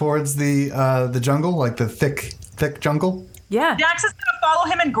way towards the jungle, like the thick jungle. Yeah. Dax is going to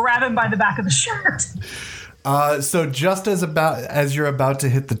follow him and grab him by the back of the shirt. So just as you're about to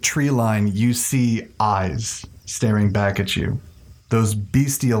hit the tree line, you see eyes staring back at you. Those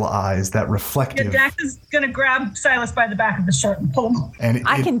bestial eyes, that reflective. Yeah, Dax is going to grab Silas by the back of the shirt and pull him. And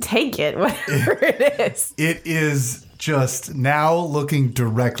I can take it, whatever it is. It is just now looking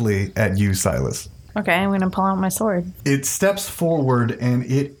directly at you, Silas. Okay, I'm going to pull out my sword. It steps forward, and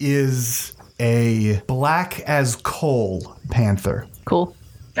it is a black as coal panther. Cool.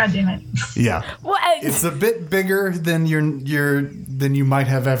 God damn it. Yeah. What? It's a bit bigger than than you might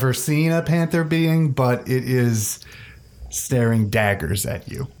have ever seen a panther being, but it is staring daggers at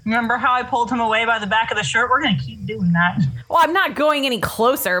you. Remember how I pulled him away by the back of the shirt? We're going to keep doing that. Well, I'm not going any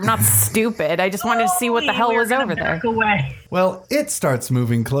closer. I'm not stupid. I just wanted to see what the hell was over there. Back away. Well, it starts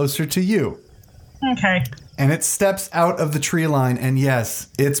moving closer to you. Okay. And it steps out of the tree line, and yes,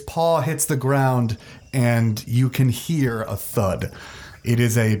 its paw hits the ground, and you can hear a thud. It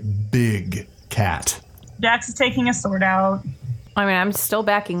is a big cat. Dax is taking a sword out. I mean, I'm still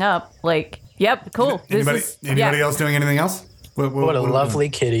backing up. Like, yep, cool. Anybody else doing anything else? What a lovely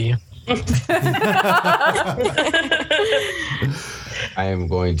kitty. I am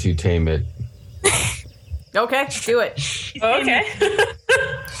going to tame it. Okay, do it. Okay.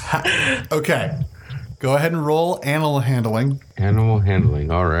 Okay. Go ahead and roll animal handling. Animal handling.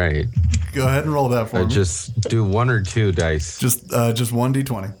 All right. Go ahead and roll that for me. Just do 1 or 2 dice. Just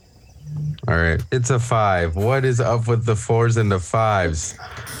 1d20. All right. It's a 5. What is up with the 4s and the 5s?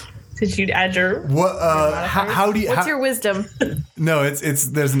 Did you add your? What? How do you? What's your wisdom? No, it's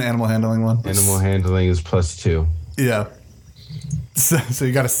there's an animal handling one. Animal handling is +2. Yeah. So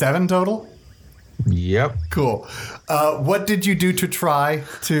you got a 7 total? Yep. Cool. What did you do to try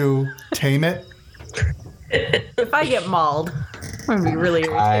to tame it? If I get mauled, I'm gonna be really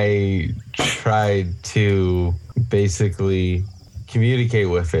irritated. I tried to basically communicate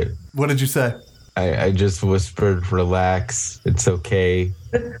with it. What did you say? I just whispered, relax, it's okay.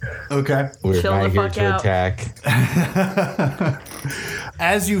 Okay. We're Chill not the here fuck to out. attack.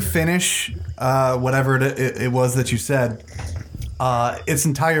 As you finish whatever it was that you said, its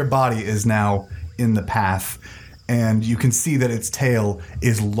entire body is now in the path. And you can see that its tail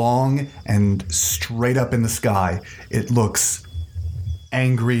is long and straight up in the sky. It looks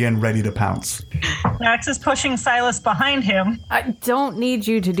angry and ready to pounce. Dax is pushing Silas behind him. I don't need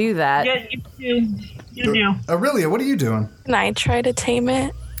you to do that. Yeah, you do. You do. Aurelia, what are you doing? Can I try to tame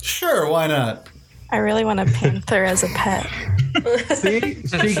it? Sure, why not? I really want a panther as a pet. See?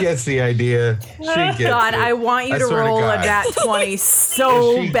 She gets the idea. She gets God, it. I want you I to swear to roll a God. nat 20 so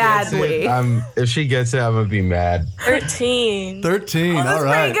If she gets badly. it, if she gets it, I'm going to be mad. 13. 13, That's all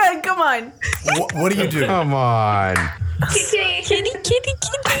right. pretty good. Come on. What do you do? Come on. Kitty.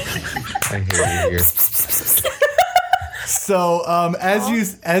 I hate you here. So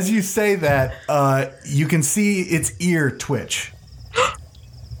as you say that, you can see its ear twitch.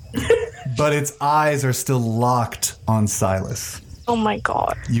 But its eyes are still locked on Silas. Oh my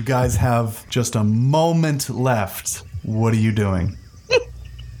god. You guys have just a moment left. What are you doing?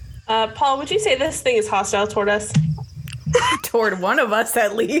 Paul, would you say this thing is hostile toward us? Toward one of us,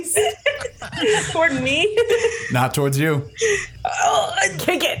 at least. Toward me? Not towards you.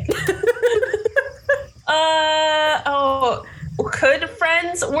 Kick it. Could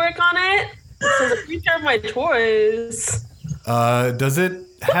friends work on it? It's a creature of my choice. Does it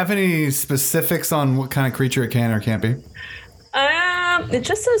have any specifics on what kind of creature it can or can't be? It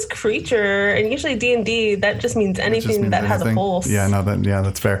just says creature, and usually D&D that just means anything that has a pulse. Yeah,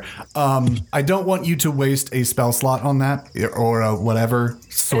 that's fair. I don't want you to waste a spell slot on that or whatever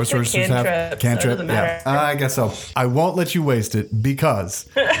sorcerers have. So it doesn't matter. I guess so. I won't let you waste it because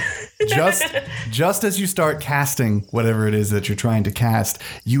just as you start casting whatever it is that you're trying to cast,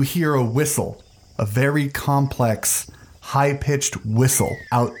 you hear a whistle, a very complex, high-pitched whistle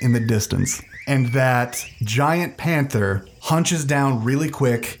out in the distance. And that giant panther hunches down really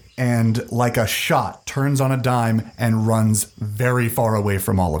quick and, like a shot, turns on a dime and runs very far away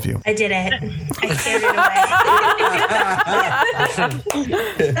from all of you. I did it. I scared it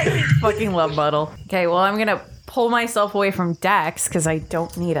away. Fucking love Muddle. Okay, well, I'm going to pull myself away from Dax because I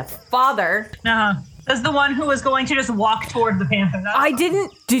don't need a father. As the one who was going to just walk toward the panther. I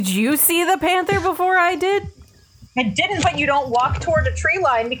didn't. Did you see the panther before I did? I didn't, but you don't walk toward a tree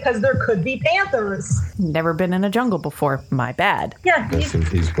line because there could be panthers. Never been in a jungle before. My bad. Yeah. Rest in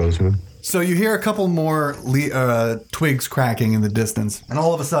peace, Bozeman. So you hear a couple more twigs cracking in the distance, and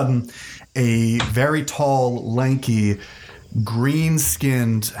all of a sudden, a very tall, lanky,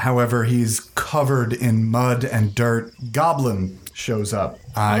 green-skinned, however, he's covered in mud and dirt, goblin shows up.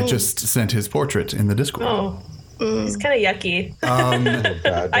 I just sent his portrait in the Discord. Oh, it's kind of yucky.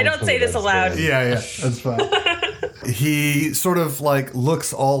 God, I don't say this aloud. Yeah, that's fine. He sort of like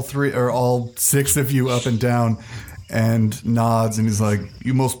looks all 6 of you up and down and nods, and he's like,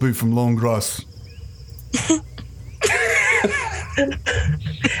 "You must be from Long Grass."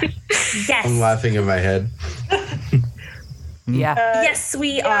 Yes. I'm laughing in my head. Yeah. Yes,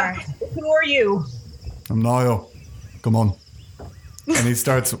 we are. Who are you? I'm Niall. Come on. And he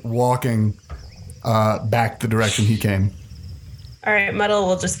starts walking back the direction he came. All right, Muddle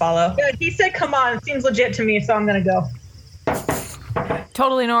will just follow. Yeah, he said, come on. It seems legit to me, so I'm going to go.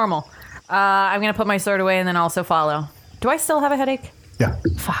 Totally normal. I'm going to put my sword away and then also follow. Do I still have a headache? Yeah.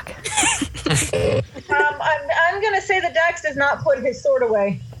 Fuck. I'm going to say that Dax does not put his sword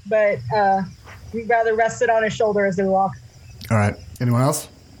away, but we'd rather rest it on his shoulder as we walk. All right. Anyone else?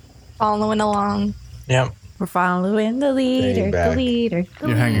 Following along. Yep. We're following the leader, back. the leader.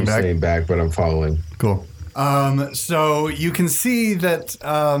 You're hanging I'm back. staying back, but I'm following. Cool. So you can see that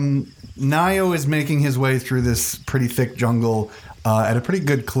Nayo is making his way through this pretty thick jungle at a pretty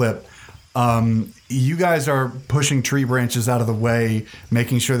good clip. You guys are pushing tree branches out of the way,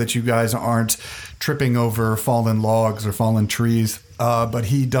 making sure that you guys aren't tripping over fallen logs or fallen trees. But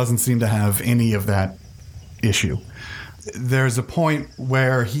he doesn't seem to have any of that issue. There's a point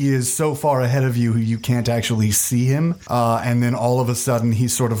where he is so far ahead of you, you can't actually see him. And then all of a sudden, he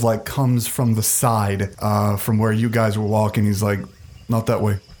sort of like comes from the side from where you guys were walking. He's like, not that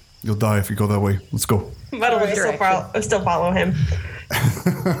way. You'll die if you go that way. Let's go. Muddle will still follow him.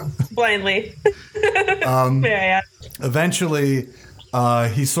 Blindly. Yeah. Eventually,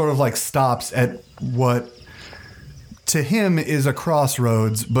 he sort of like stops at what to him is a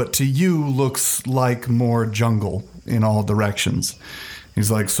crossroads, but to you looks like more jungle in all directions.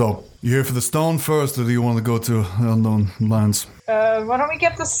 He's like, so, you here for the stone first, or do you want to go to unknown lands? Why don't we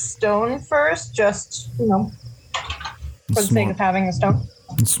get the stone first? Just, for the sake of having a stone.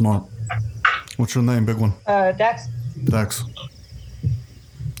 That's smart. What's your name, big one? Dax. Dax.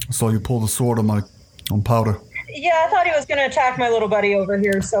 I saw you pull the sword on Powder. Yeah, I thought he was going to attack my little buddy over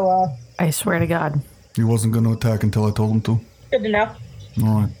here, so, I swear to God. He wasn't going to attack until I told him to. good to know.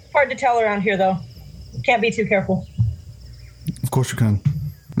 All right. Hard to tell around here, though. Can't be too careful. Of course you can.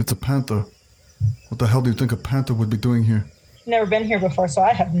 It's a panther. What the hell do you think a panther would be doing here? Never been here before, so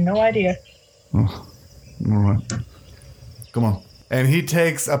I have no idea. Oh, all right. Come on. And he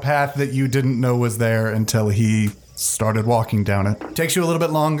takes a path that you didn't know was there until he started walking down it. Takes you a little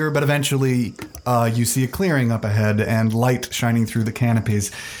bit longer, but eventually you see a clearing up ahead and light shining through the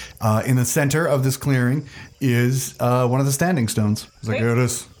canopies. In the center of this clearing is one of the standing stones. He's like, here it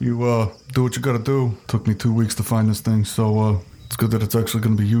is. You do what you gotta do. Took me 2 weeks to find this thing, so it's good that it's actually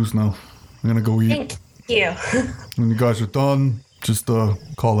gonna be used now. I'm gonna go eat. Thank you. When you guys are done, just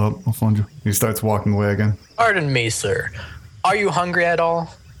call out. I'll find you. He starts walking away again. Pardon me, sir. Are you hungry at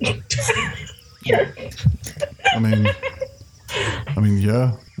all? I mean,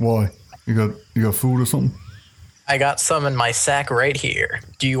 yeah. Why? You got food or something? I got some in my sack right here.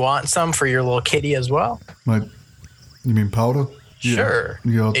 Do you want some for your little kitty as well? Like, you mean powder? Sure.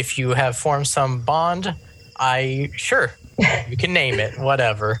 Yeah. If you have formed some bond, sure. You can name it,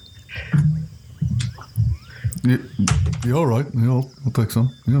 whatever. Yeah, all right. Yeah, I'll take some.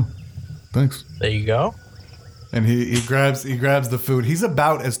 Yeah. Thanks. There you go. And he grabs the food. He's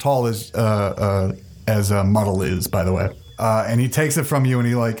about as tall as Muddle is, by the way. And he takes it from you and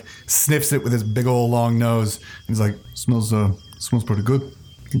he like sniffs it with his big old long nose. He's like, smells pretty good.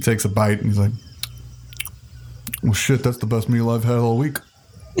 He takes a bite and he's like, well, shit, that's the best meal I've had all week.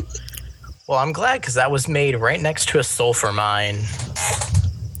 Well, I'm glad because that was made right next to a sulfur mine.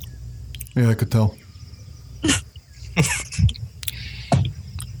 Yeah, I could tell. It's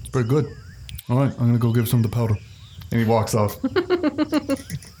pretty good. All right, I'm going to go give some to Powder. And he walks off.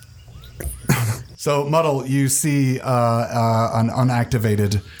 So, Muddle, you see an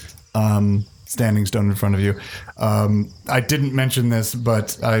unactivated standing stone in front of you. I didn't mention this,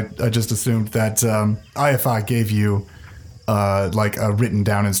 but I just assumed that IFI gave you written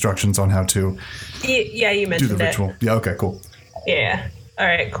down instructions on how to Yeah, you do mentioned the it. ritual. Yeah, okay, cool. Yeah. All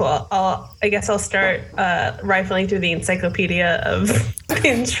right, cool. I guess I'll start rifling through the encyclopedia of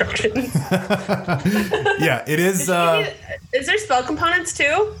instructions. Yeah, it is. Is there spell components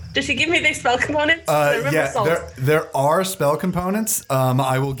too? Does she give me the spell components? There are spell components.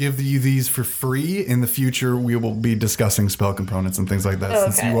 I will give you these for free. In the future, we will be discussing spell components and things like that. Oh,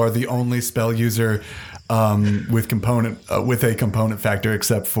 Since okay. you are the only spell user with a component factor,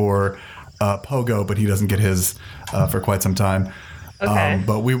 except for Pogo, but he doesn't get his for quite some time. Okay.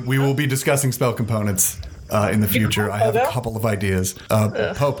 But we will be discussing spell components in the future. I have a couple of ideas.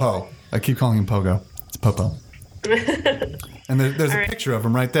 Popo. I keep calling him Pogo. It's Popo. And there's a picture of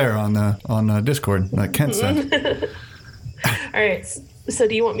him right there on Discord that Kent sent. All right. So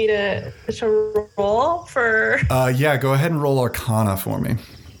do you want me to roll for? Yeah, go ahead and roll Arcana for me.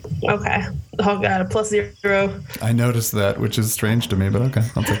 Okay. Oh god, a +0. I noticed that, which is strange to me, but okay,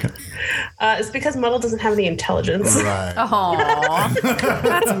 I'll take it. It's because Muddle doesn't have any intelligence. Right. Aw,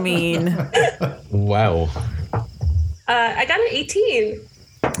 that's mean. Wow. I got an 18.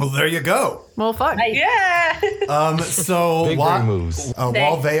 Well, there you go. Well, fuck. Yeah. So Big brain moves.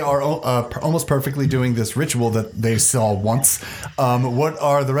 while they are almost perfectly doing this ritual that they saw once, what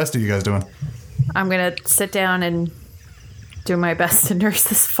are the rest of you guys doing? I'm going to sit down and do my best to nurse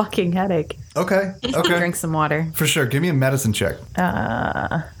this fucking headache. Okay. Drink some water. For sure. Give me a medicine check.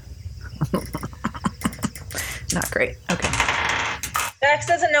 Not great. Okay. Dax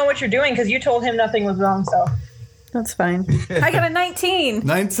doesn't know what you're doing because you told him nothing was wrong, so. That's fine. I got a 19.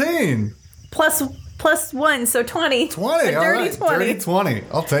 19. Plus 1, so 20. 20. A All dirty right. 20. Dirty 20.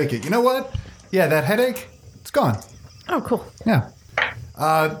 I'll take it. You know what? Yeah, that headache, it's gone. Oh, cool. Yeah.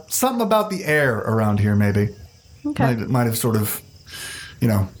 Something about the air around here, maybe. Okay. Might have sort of,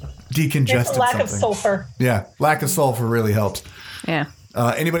 decongested It's a lack something. of sulfur. Yeah, lack of sulfur really helps. Yeah.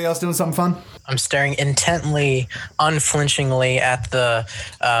 Anybody else doing something fun? I'm staring intently, unflinchingly at the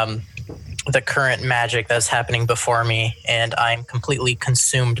current magic that's happening before me, and I'm completely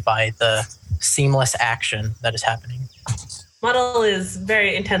consumed by the seamless action that is happening. Muddle is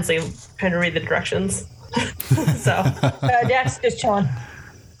very intensely trying to read the directions. So Dax just chilling.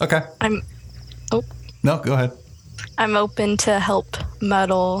 Okay. No, go ahead. I'm open to help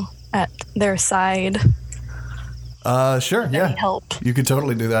Muddle at their side. Sure, yeah. Help. You could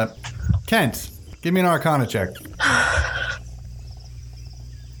totally do that. Kent, give me an Arcana check.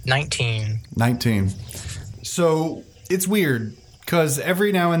 19. 19. So it's weird because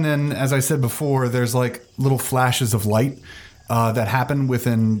every now and then, as I said before, there's like little flashes of light that happen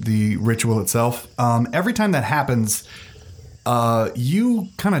within the ritual itself. Every time that happens, you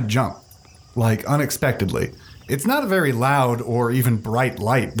kind of jump, like unexpectedly. It's not a very loud or even bright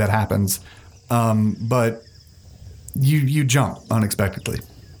light that happens, but you jump unexpectedly.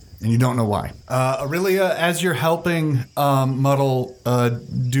 And you don't know why. Aurelia, as you're helping Muddle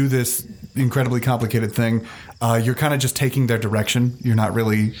do this incredibly complicated thing, you're kind of just taking their direction. You're not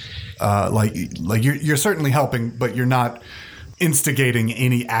really you're certainly helping, but you're not instigating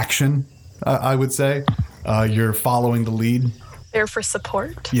any action. I would say you're following the lead. There for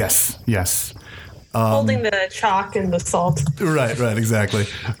support. Yes. holding the chalk and the salt. Right, exactly.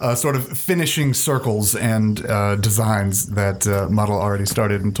 Sort of finishing circles and designs that Muddle already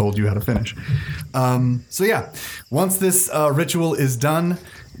started and told you how to finish. So yeah, once this ritual is done,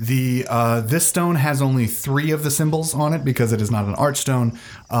 this stone has only 3 of the symbols on it because it is not an archstone,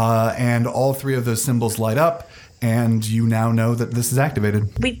 and all 3 of those symbols light up, and you now know that this is activated.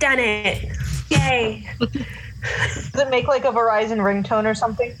 We've done it! Yay! Does it make like a Verizon ringtone or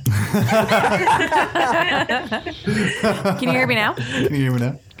something? Can you hear me now? Can you hear me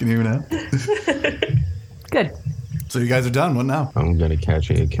now? Good. So you guys are done. What now? I'm gonna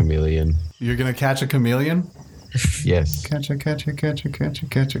catch a chameleon. You're gonna catch a chameleon? Yes. Catch a chameleon.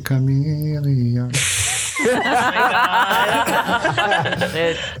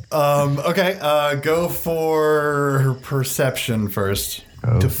 Okay, go for perception first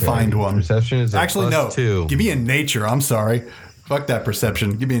to find one. Perception is actually no. +2. Give me a nature. I'm sorry. Fuck that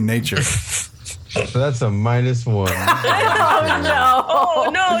perception. Give me a nature. So that's a -1. Oh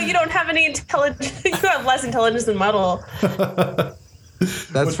no, you don't have any intelligence. You have less intelligence than Muddle.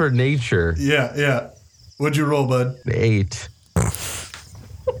 That's for nature. Yeah. What'd you roll, bud? 8.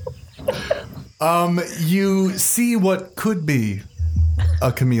 You see what could be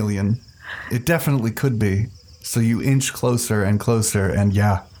a chameleon. It definitely could be. So you inch closer and closer, and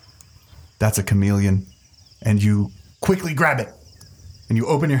yeah, that's a chameleon. And you quickly grab it. And you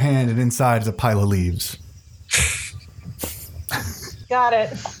open your hand, and inside is a pile of leaves. Got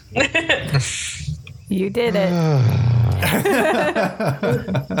it. You did it.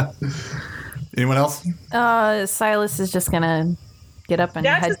 Anyone else? Silas is just gonna get up and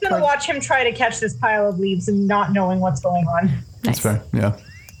Dax head is going to toward- watch him try to catch this pile of leaves and not knowing what's going on. That's fair, yeah.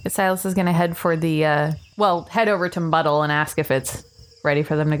 Silas is gonna head for the head over to Muddle and ask if it's ready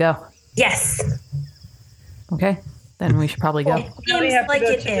for them to go. Yes. Okay, then we should probably go. Now we Seems have to like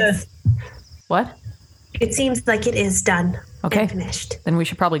go it to is. What? It seems like it is done. Okay. And finished. Then we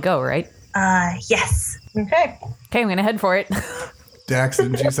should probably go, right? Yes. Okay. Okay, I'm gonna head for it. Dax,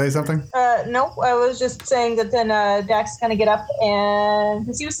 didn't you say something? No, I was just saying that then Dax is going to get up and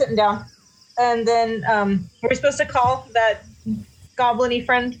because he was sitting down. And then we're supposed to call that goblin-y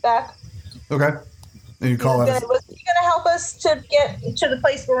friend back. Okay. And you call Was us. he going to help us to get to the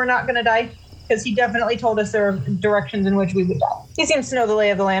place where we're not going to die? Because he definitely told us there are directions in which we would die. He seems to know the lay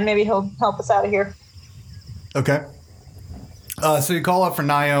of the land. Maybe he'll help us out of here. Okay. So you call up for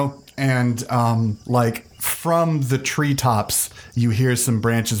Nio, and from the treetops, you hear some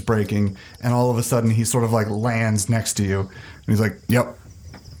branches breaking, and all of a sudden he sort of lands next to you, and he's like, "Yep."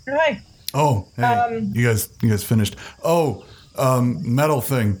 Hi. Oh, hey, you guys finished. Oh, metal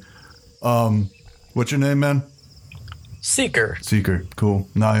thing. What's your name, man? Seeker. Seeker. Cool.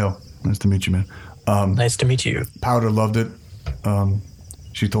 Nayo. Nice to meet you, man. Nice to meet you. Powder loved it.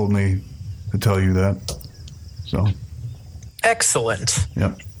 She told me to tell you that. So. Excellent.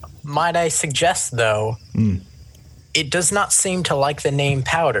 Yep. Might I suggest, though, it does not seem to like the name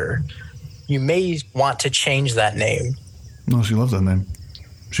Powder. You may want to change that name. No, she loves that name.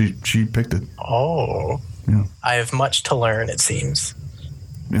 She picked it. Oh. Yeah. I have much to learn, it seems.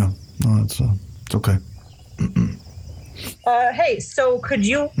 Yeah. No, it's okay. Hey, so could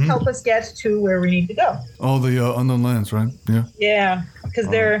you help us get to where we need to go? Oh, the unknown lands, right? Yeah. Yeah, because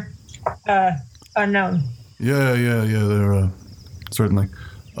they're unknown. Yeah. They're certainly.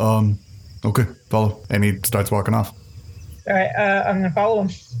 Okay, follow. And he starts walking off. All right, I'm gonna follow him.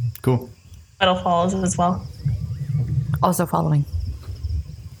 Cool. Metal follows as well. Also following.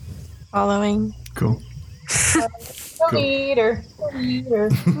 Following. Cool. Leader. Leader.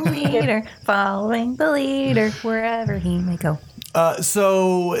 Following the leader wherever he may go.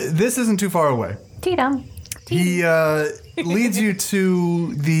 So this isn't too far away. T-dum. He leads you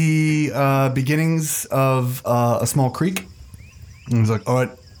to the beginnings of a small creek. And he's like, all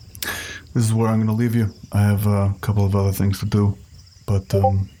right, this is where I'm going to leave you. I have a couple of other things to do. But,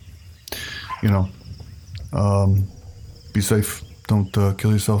 be safe. Don't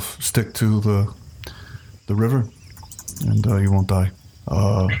kill yourself. Stick to the river, and you won't die.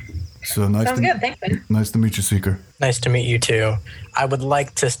 So nice. Sounds good. Thanks, man. Nice to meet you, Seeker. Nice to meet you, too. I would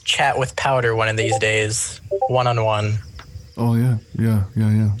like to chat with Powder one of these days, one-on-one. Oh, yeah.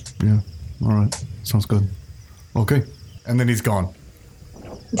 All right. Sounds good. Okay. And then he's gone.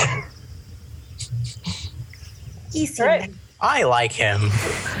 He seemed, Right. I like him.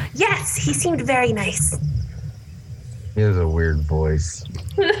 yes, he seemed very nice. He has a weird voice.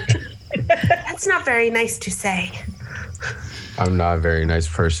 That's not very nice to say. I'm not a very nice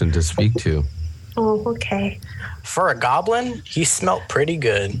person to speak to. Oh, okay. For a goblin, he smelt pretty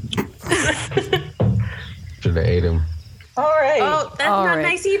good. Should have ate him. All right. Oh, that's All not right.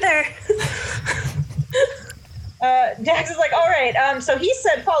 nice either. Dax is like, all right. So he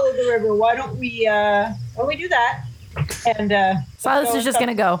said follow the river. Why don't we do that? And Silas is just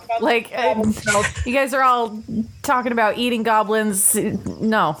gonna go. Like, you guys are all talking about eating goblins.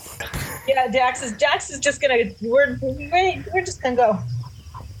 No. yeah, Dax is just gonna we're just gonna go.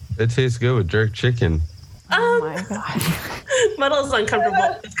 It tastes good with jerk chicken. Oh my god. Muddle's uncomfortable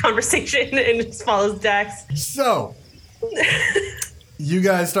with this conversation and just follows Dax. So, you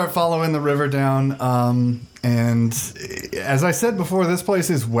guys start following the river down, and as I said before, this place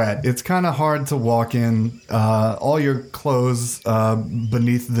is wet. It's kind of hard to walk in. All your clothes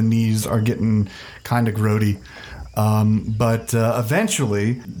beneath the knees are getting kind of grody. But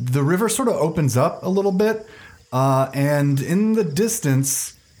eventually, the river sort of opens up a little bit, and in the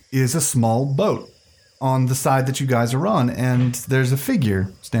distance is a small boat on the side that you guys are on, and there's a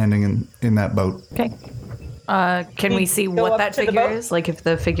figure standing in that boat. Okay. Can we see go what up that to the figure boat? is? Like if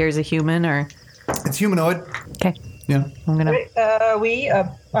the figure is a human or... It's humanoid. Okay. Yeah. I'm gonna...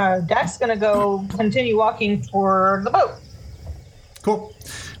 Dax gonna go continue walking for the boat. Cool.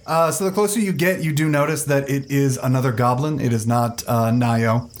 So the closer you get, you do notice that it is another goblin. It is not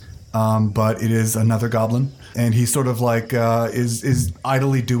Nayo, but it is another goblin. And he sort of like is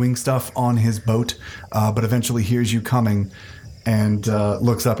idly doing stuff on his boat, but eventually hears you coming and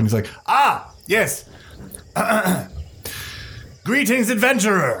looks up and he's like, "Ah, yes. Greetings,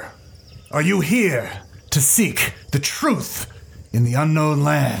 adventurer. Are you here to seek the truth in the unknown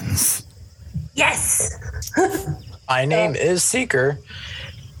lands?" Yes. My name is Seeker.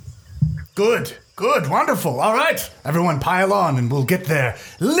 Good, wonderful. All right, everyone pile on and we'll get there.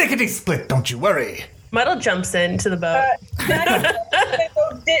 Lickety-split, don't you worry. Muddle jumps into the boat.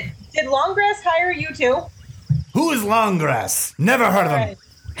 Did Longgrass hire you too? Who is Longgrass? Never heard of him.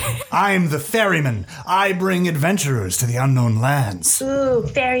 I'm the ferryman. I bring adventurers to the unknown lands. Ooh,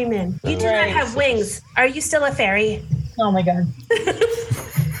 ferryman. You do not have wings. Are you still a fairy? Oh my god.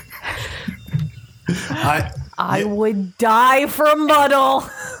 I would die for a muddle.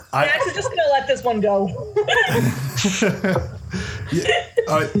 Dax is just gonna let this one go.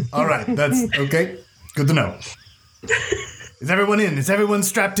 All right, that's okay. Good to know. Is everyone in? Is everyone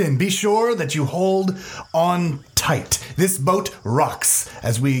strapped in? Be sure that you hold on tight. This boat rocks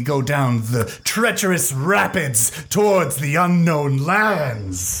as we go down the treacherous rapids towards the unknown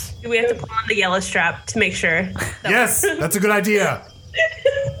lands. Do we have to pull on the yellow strap to make sure? Yes, that's a good idea.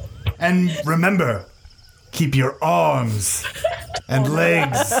 And remember, keep your arms and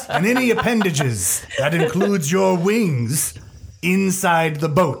legs and any appendages, that includes your wings, inside the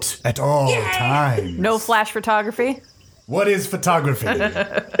boat at all times. No flash photography. What is photography?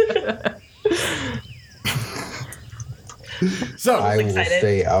 So, I will excited.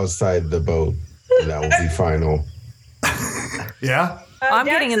 stay outside the boat. And that will be final. yeah? I'm Dax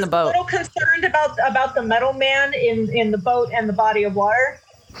getting in the is boat. A little concerned about the metal man in the boat and the body of water.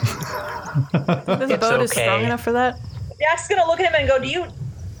 This boat is strong okay. Uh, enough for that. Dax is gonna look at him and go,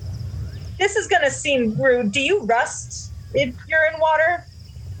 this is gonna seem rude. Do you rust if you're in water?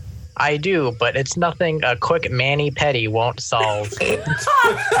 I do, but it's nothing a quick mani-pedi won't solve. All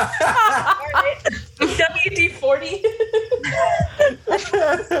right. WD-40.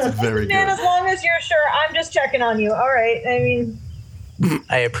 Very Man, good. as long as you're sure, I'm just checking on you. All right. I mean,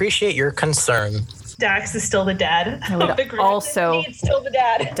 I appreciate your concern. Dax is still the dad. I would of the group. also he's still the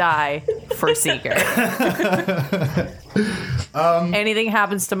dad. die for Seeker. Anything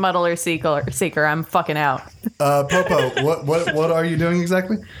happens to Muddle or Seeker, I'm fucking out. Popo, what are you doing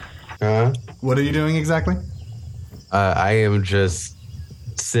exactly? Huh? What are you doing exactly? I am just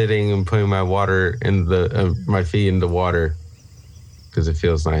sitting and putting my water in my feet in the water because it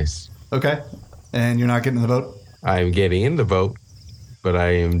feels nice. Okay. And you're not getting in the boat? I'm getting in the boat, but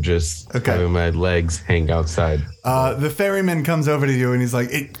I am just having my legs hang outside. The ferryman comes over to you and he's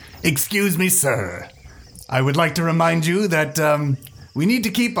like, "Excuse me, sir. I would like to remind you that we need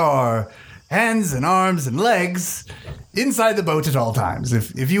to keep our hands and arms and legs inside the boat at all times.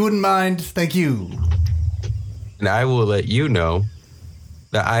 If you wouldn't mind, thank you." And I will let you know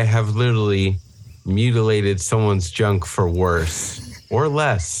that I have literally mutilated someone's junk for worse or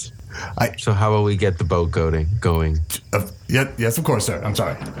less. So how about we get the boat going? Yes, of course, sir. I'm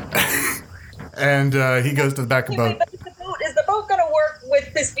sorry. And he goes to the back of the boat. But is the boat gonna work with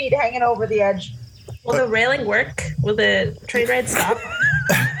his feet hanging over the edge? Will the railing work? Will the train ride stop?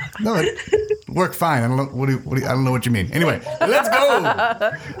 No, it worked fine. I don't know I don't know what you mean. Anyway, let's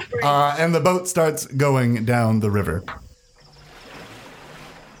go. And the boat starts going down the river.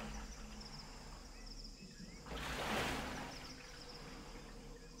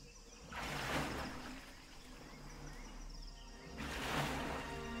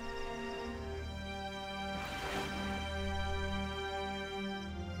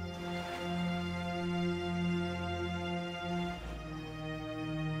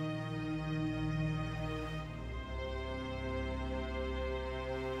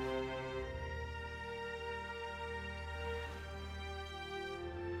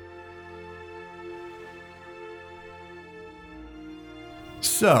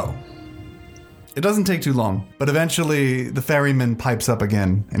 So, it doesn't take too long, but eventually the ferryman pipes up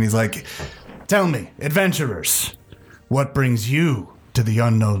again, and he's like, "Tell me, adventurers, what brings you to the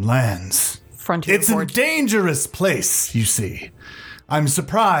unknown lands? Frontier It's a Forge. dangerous place, you see. I'm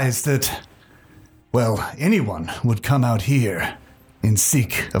surprised that, well, anyone would come out here in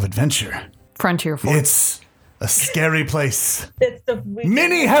seek of adventure. Frontier Forge. It's a scary place. It's the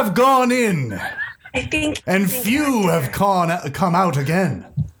Many have gone in, I think. and few have come out again.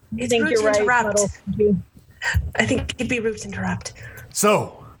 I think you're right. Muddle. I think it'd be rude to interrupt.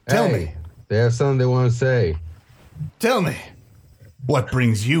 So, tell me, They have something they want to say. tell me, what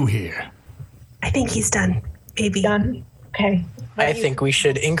brings you here? I think he's done. Maybe. Done. Okay. I think we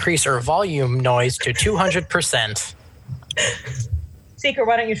should increase our volume noise to 200%. Seeker,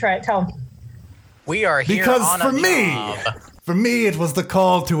 why don't you try it? Tell him. We are here Because on for a job. for me, it was the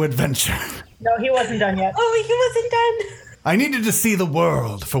call to adventure. No, he wasn't done yet. Oh, he wasn't done. I needed to see the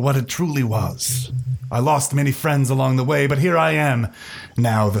world for what it truly was. I lost many friends along the way, but here I am,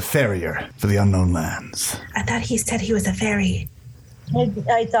 now the farrier for the unknown lands. I thought he said he was a fairy.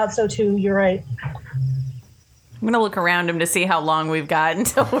 I thought so too. You're right. I'm gonna look around him to see how long we've got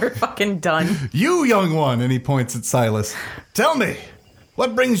until we're fucking done. You, young one, and he points at Silas. Tell me,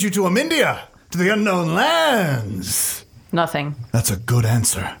 what brings you to Amindia, to the unknown lands? Nothing. That's a good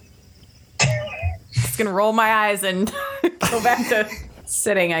answer. Just gonna roll my eyes and go back to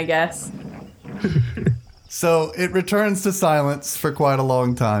sitting, I guess. So it returns to silence for quite a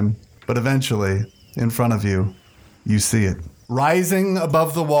long time, but eventually, in front of you, you see it. Rising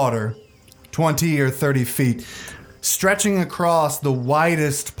above the water, 20 or 30 feet, stretching across the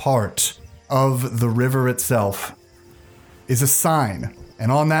widest part of the river itself, is a sign.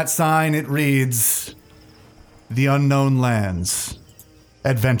 And on that sign it reads, "The Unknown Lands,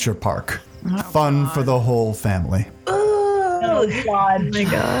 Adventure Park. Fun for the whole family." Oh, God. my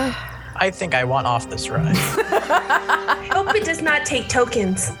God. I think I want off this ride. I hope it does not take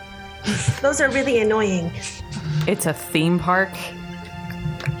tokens. Those are really annoying. It's a theme park.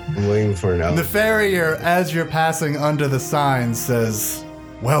 I'm waiting for an The elephant. farrier, as you're passing under the sign, says,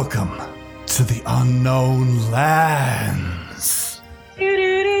 "Welcome to the unknown lands."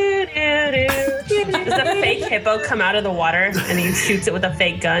 hippo come out of the water and he shoots it with a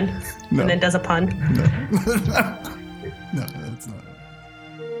fake gun No. and then does a pun? No. No, that's not.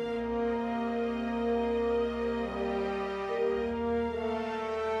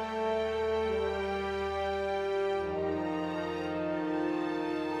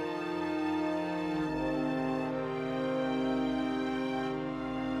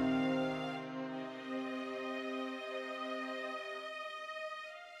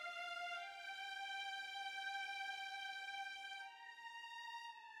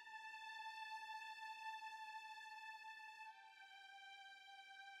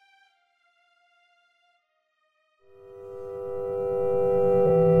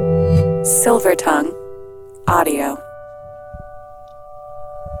 Silver Tongue Audio.